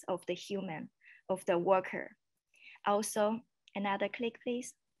practice of the human, of the worker. Also, another click,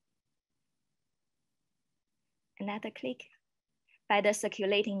 please. Another click. By the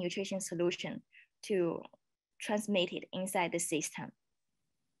circulating nutrition solution to transmit it inside the system.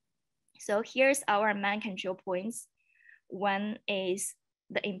 So here's our main control points. One is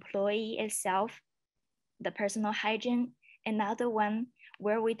the employee itself, the personal hygiene. Another one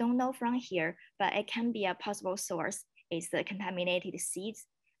where we don't know from here, but it can be a possible source, is the contaminated seeds,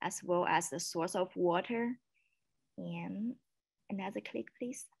 as well as the source of water. And another click,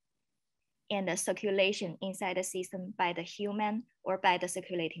 please. And the circulation inside the system by the human or by the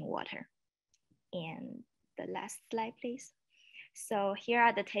circulating water. And the last slide, please. So here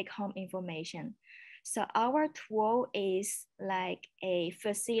are the take-home information. So our tool is like a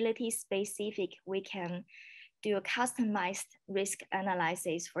facility-specific. We can do a customized risk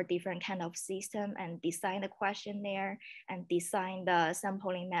analysis for different kind of system and design the questionnaire and design the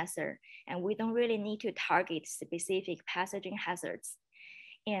sampling method. And we don't really need to target specific pathogen hazards.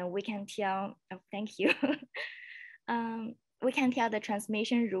 And we can tell, oh, thank you. We can tell the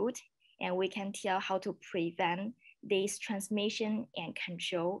transmission route, and we can tell how to prevent this transmission and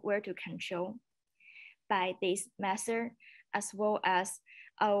control, where to control by this method, as well as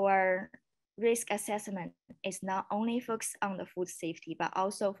our risk assessment is not only focused on the food safety, but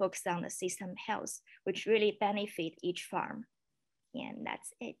also focused on the system health, which really benefit each farm. And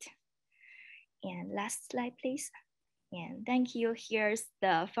that's it. And last slide, please. And thank you. Here's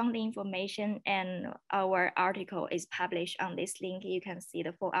the funding information, and our article is published on this link. You can see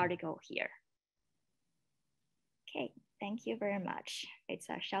the full article here. Okay, thank you very much. It's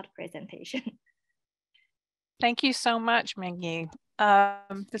a short presentation. Thank you so much, Maggie.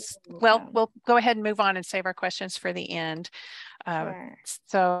 Well, we'll go ahead and move on and save our questions for the end. Sure.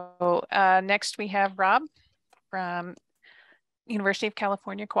 So next we have Rob from University of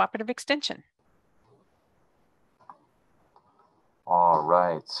California Cooperative Extension. All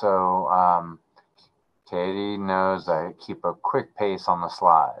right, so Katie knows I keep a quick pace on the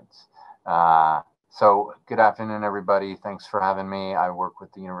slides. So good afternoon, everybody. Thanks for having me. I work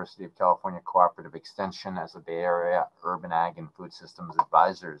with the University of California Cooperative Extension as the Bay Area Urban Ag and Food Systems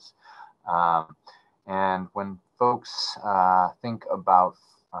Advisors. And when folks think about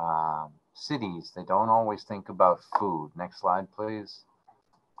cities, they don't always think about food. Next slide, please.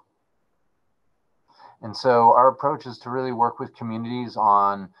 And so our approach is to really work with communities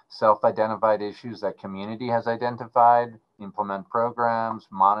on self-identified issues that community has identified, implement programs,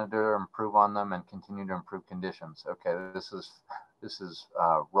 monitor, improve on them, and continue to improve conditions. Okay, this is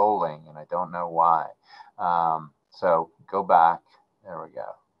rolling, and I don't know why. So go back. There we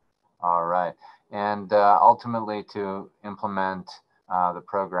go. All right, and ultimately to implement the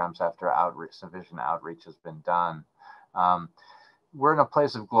programs after sufficient outreach has been done. We're in a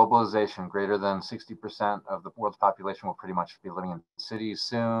place of globalization. Greater than 60% of the world's population will pretty much be living in cities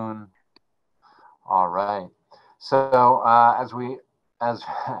soon. All right. So as we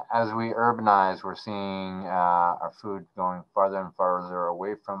urbanize, we're seeing our food going farther and farther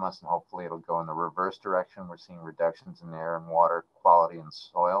away from us, and hopefully it'll go in the reverse direction. We're seeing reductions in air and water quality and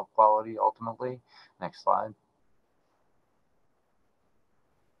soil quality ultimately. Next slide.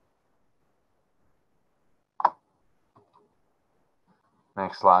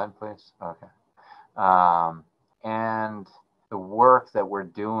 Next slide, please. Okay. And the work that we're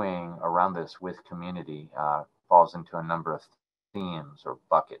doing around this with community falls into a number of themes or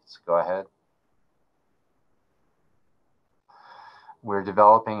buckets. Go ahead. We're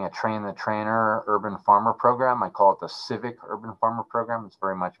developing a train the trainer urban farmer program. I call it the civic urban farmer program. It's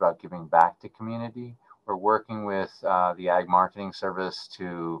very much about giving back to community. We're working with the Ag Marketing Service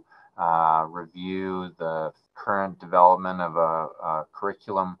to review the current development of a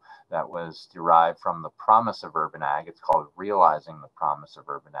curriculum that was derived from the promise of urban ag. It's called Realizing the Promise of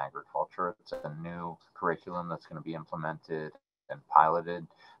Urban Agriculture. It's a new curriculum that's going to be implemented and piloted,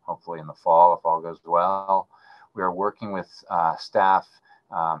 hopefully in the fall, if all goes well. We are working with staff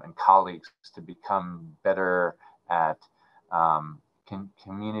and colleagues to become better at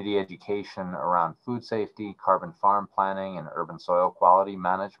community education around food safety, carbon farm planning, and urban soil quality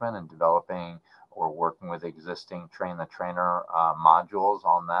management, and developing or working with existing train the trainer modules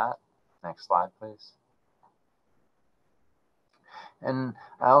on that. Next slide, please. And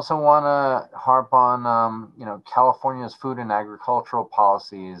I also want to harp on, you know, California's food and agricultural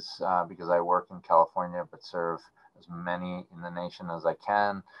policies because I work in California, but serve as many in the nation as I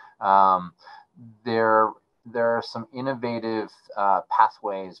can. There are some innovative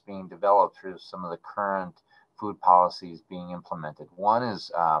pathways being developed through some of the current food policies being implemented. One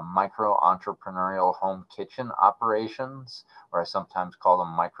is micro-entrepreneurial home kitchen operations, or I sometimes call them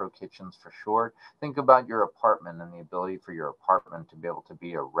micro kitchens for short. Think about your apartment and the ability for your apartment to be able to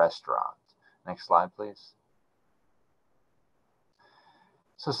be a restaurant. Next slide, please.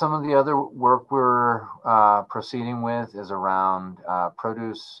 So some of the other work we're proceeding with is around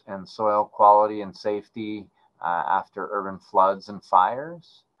produce and soil quality and safety after urban floods and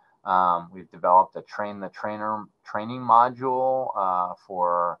fires. We've developed a train the trainer training module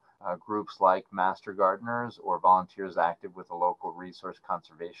for groups like master gardeners or volunteers active with the local resource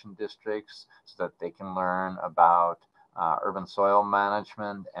conservation districts so that they can learn about urban soil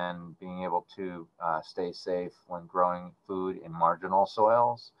management and being able to stay safe when growing food in marginal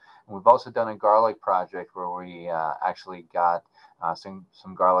soils. And we've also done a garlic project where we actually got some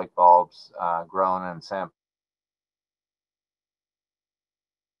garlic bulbs grown and sampled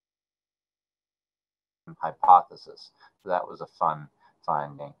hypothesis. So that was a fun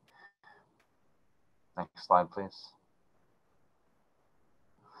finding. Next slide, please.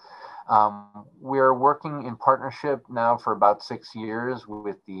 We're working in partnership now for about 6 years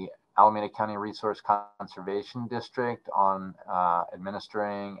with the Alameda County Resource Conservation District on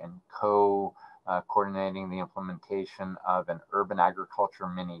administering and coordinating the implementation of an urban agriculture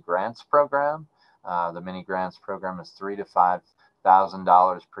mini grants program. The mini grants program is $3,000 to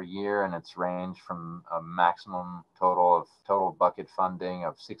 $5,000 per year, and it's ranged from a maximum total bucket funding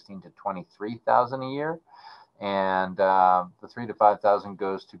of $16,000 to $23,000 a year. And the $3,000 to $5,000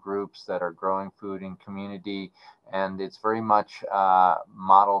 goes to groups that are growing food in community, and it's very much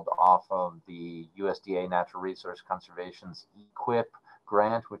modeled off of the USDA Natural Resource Conservation's EQIP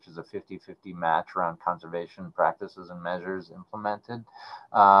grant, which is a 50-50 match around conservation practices and measures implemented,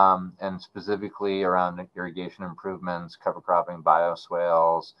 and specifically around irrigation improvements, cover cropping,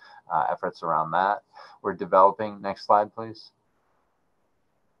 bioswales, efforts around that. We're developing, next slide, please.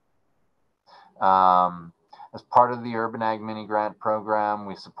 As part of the Urban Ag Mini Grant Program,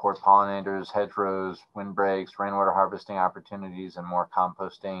 we support pollinators, hedgerows, windbreaks, rainwater harvesting opportunities, and more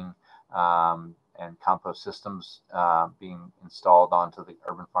composting and compost systems being installed onto the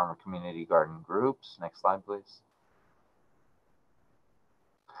urban farmer community garden groups. Next slide, please.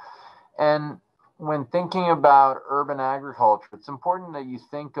 And when thinking about urban agriculture, it's important that you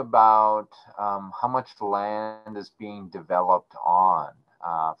think about how much land is being developed on.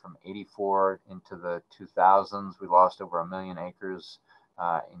 From 84 into the 2000s, we lost over 1 million acres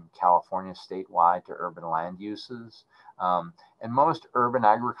in California statewide to urban land uses. And most urban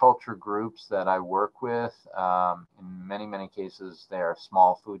agriculture groups that I work with, in many cases, they are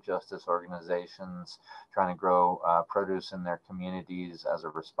small food justice organizations trying to grow produce in their communities as a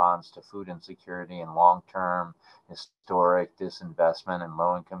response to food insecurity and long-term historic disinvestment in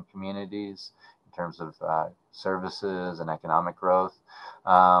low-income communities in terms of services and economic growth.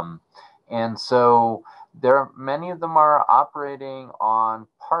 And so many of them are operating on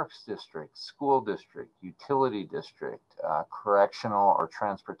parks district, school district, utility district, correctional or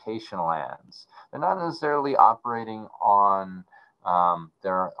transportation lands. They're not necessarily operating on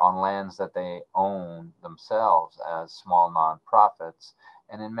lands that they own themselves as small nonprofits.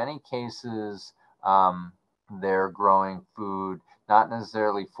 And in many cases, they're growing food not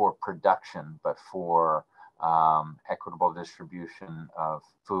necessarily for production, but for equitable distribution of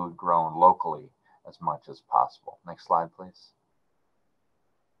food grown locally as much as possible. Next slide, please.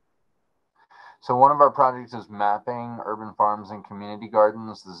 So one of our projects is mapping urban farms and community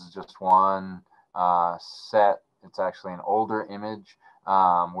gardens. This is just one set. It's actually an older image.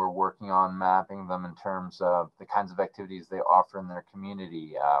 We're working on mapping them in terms of the kinds of activities they offer in their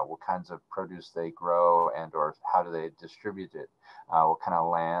community, what kinds of produce they grow, and or how do they distribute it, what kind of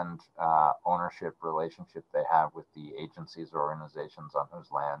land ownership relationship they have with the agencies or organizations on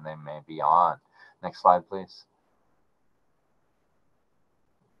whose land they may be on. Next slide, please.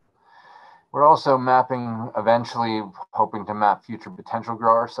 We're also mapping, eventually hoping to map future potential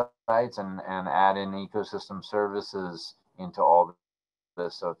grower sites and add in ecosystem services into all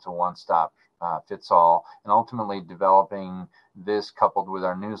this, so it's a one-stop fits all, and ultimately developing this coupled with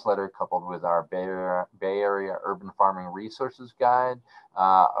our newsletter, coupled with our Bay Area Urban Farming Resources Guide,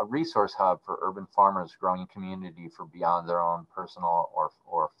 a resource hub for urban farmers growing community for beyond their own personal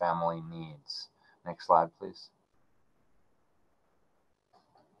or family needs. Next slide, please.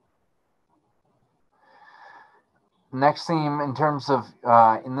 next theme in terms of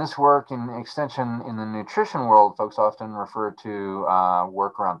in this work in extension in the nutrition world, folks often refer to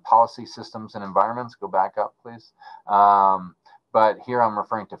work around policy systems and environments. Go back up, please. But here I'm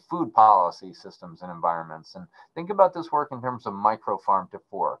referring to food policy systems and environments. And think about this work in terms of micro farm to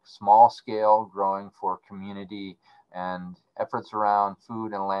fork, small scale growing for community and efforts around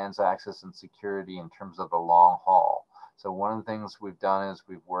food and lands access and security in terms of the long haul. So one of the things we've done is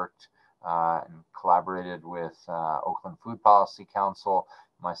we've worked and collaborated with Oakland Food Policy Council,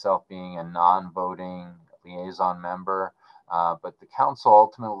 myself being a non-voting liaison member. But the council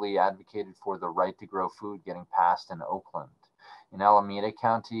ultimately advocated for the right to grow food getting passed in Oakland. In Alameda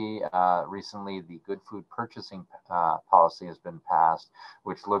County, recently the Good Food Purchasing Policy has been passed,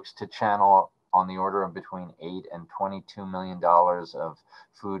 which looks to channel on the order of between $8 and $22 million of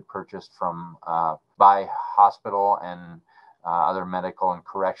food purchased from by hospital and other medical and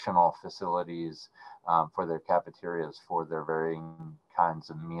correctional facilities for their cafeterias for their varying kinds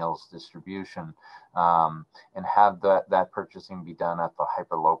of meals distribution, and have that purchasing be done at the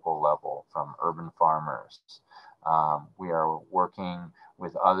hyperlocal level from urban farmers. We are working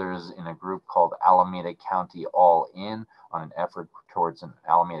with others in a group called Alameda County All In on an effort towards an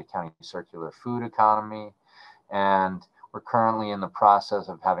Alameda County circular food economy. And we're currently in the process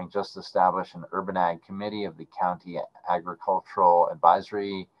of having just established an Urban Ag Committee of the County Agricultural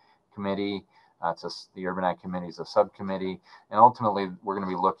Advisory Committee. The Urban Ag Committee is a subcommittee. And ultimately, we're going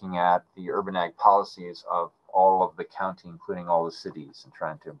to be looking at the urban ag policies of all of the county, including all the cities, and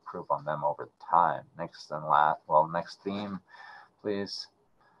trying to improve on them over time. Next theme, please.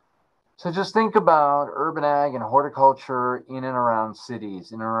 So just think about urban ag and horticulture in and around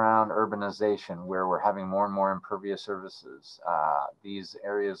cities, in and around urbanization, where we're having more and more impervious services. These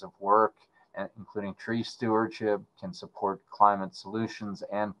areas of work, including tree stewardship, can support climate solutions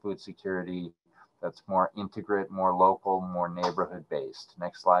and food security that's more integrate, more local, more neighborhood based.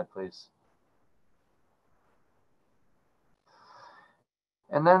 Next slide, please.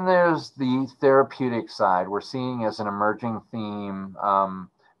 And then there's the therapeutic side. We're seeing as an emerging theme,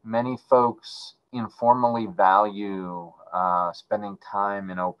 many folks informally value spending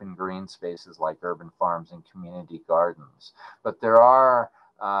time in open green spaces like urban farms and community gardens. But there are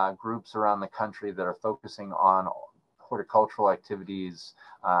groups around the country that are focusing on horticultural activities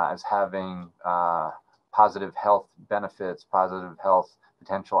as having positive health benefits, positive health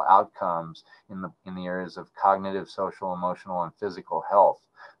potential outcomes in the areas of cognitive, social, emotional, and physical health.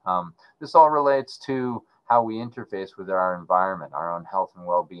 This all relates to how we interface with our environment, our own health and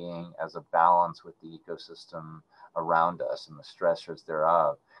well-being as a balance with the ecosystem around us and the stressors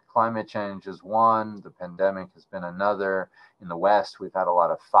thereof. Climate change is one, the pandemic has been another. In the West, we've had a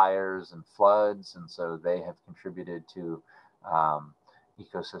lot of fires and floods, and so they have contributed to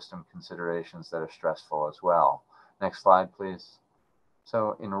ecosystem considerations that are stressful as well. Next slide, please.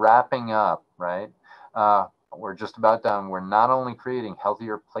 So in wrapping up, right, we're just about done. We're not only creating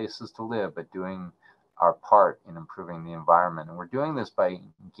healthier places to live, but doing our part in improving the environment. And we're doing this by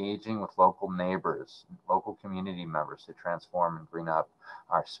engaging with local neighbors, local community members to transform and green up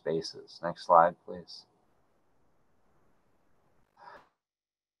our spaces. Next slide, please.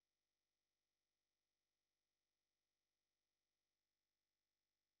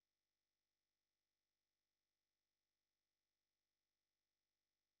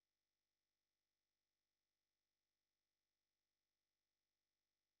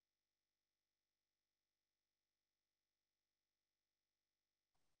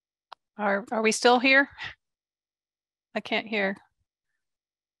 Are we still here? I can't hear.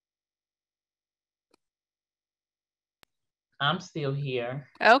 I'm still here.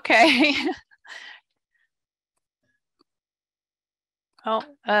 Okay. Oh,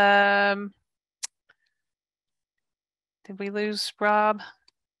 did we lose Rob?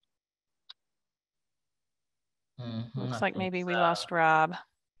 Looks like maybe we lost Rob.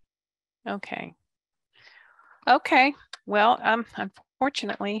 Okay. Okay. Well,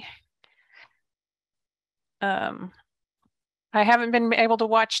 unfortunately, I haven't been able to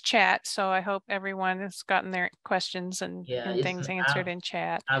watch chat, so I hope everyone has gotten their questions and things answered in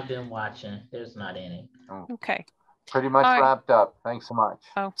chat. I've been watching. There's not any. Okay. Pretty much wrapped up. Thanks so much.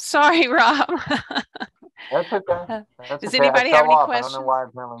 Oh, sorry, Rob. That's okay. That's Does okay. anybody have any questions? I don't know why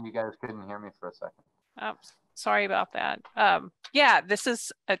apparently you guys couldn't hear me for a second. Oh, sorry about that. Yeah, this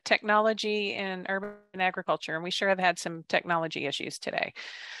is a technology in urban agriculture, and we sure have had some technology issues today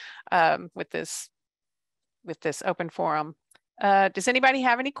with this open forum. Does anybody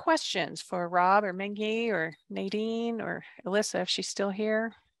have any questions for Rob or Mingy or Nadine or Alyssa if she's still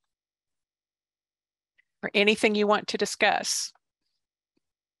here? Or anything you want to discuss?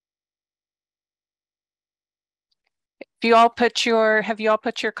 Have you all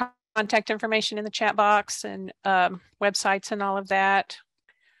put your contact information in the chat box and websites and all of that?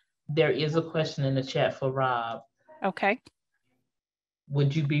 There is a question in the chat for Rob. Okay.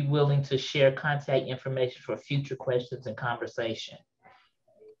 Would you be willing to share contact information for future questions and conversation?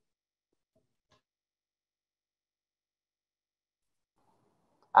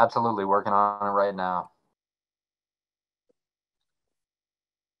 Absolutely, working on it right now.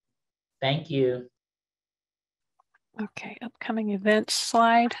 Thank you. Okay, upcoming events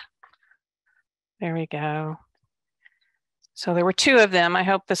slide. There we go. So there were 2 of them. I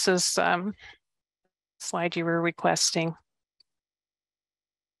hope this is slide you were requesting.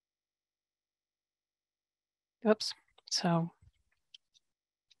 Oops. So,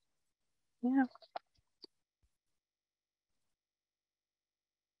 yeah.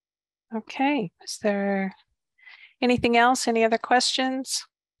 Okay. Is there anything else? Any other questions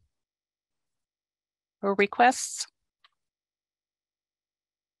or requests?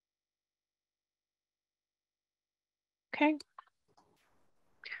 Okay.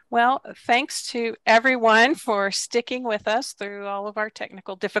 Well, thanks to everyone for sticking with us through all of our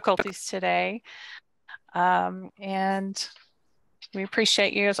technical difficulties today. And we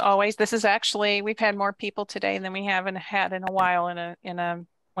appreciate you as always. This is actually, we've had more people today than we haven't had in a while in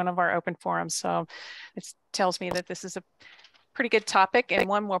one of our open forums. So it tells me that this is a pretty good topic and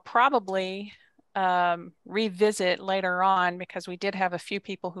one we'll probably revisit later on, because we did have a few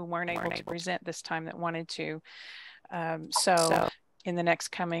people who weren't able to present this time that wanted to. So in the next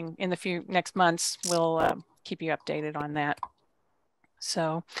months, we'll keep you updated on that.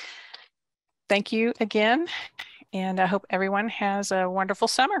 So thank you again. And I hope everyone has a wonderful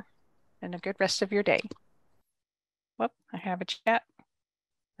summer and a good rest of your day. Whoop, I have a chat.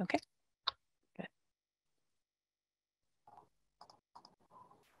 Okay, good.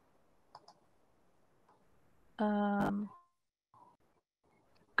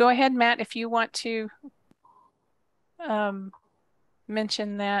 Go ahead, Matt, if you want to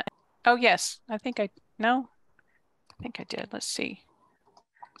mention that. Oh, yes, I think I did. Let's see.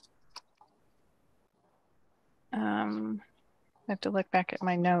 I have to look back at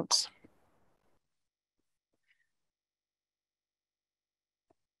my notes.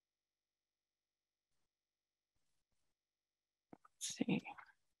 Let's see,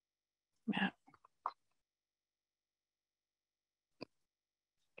 Matt.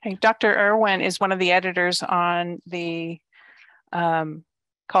 Okay, Dr. Irwin is one of the editors on the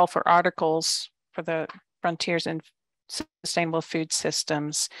call for articles for the Frontiers in Sustainable Food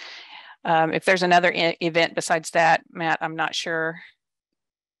Systems. If there's another event besides that, Matt, I'm not sure.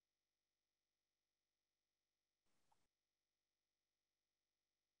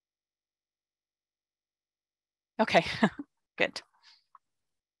 Okay, good.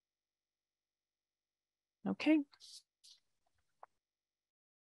 Okay.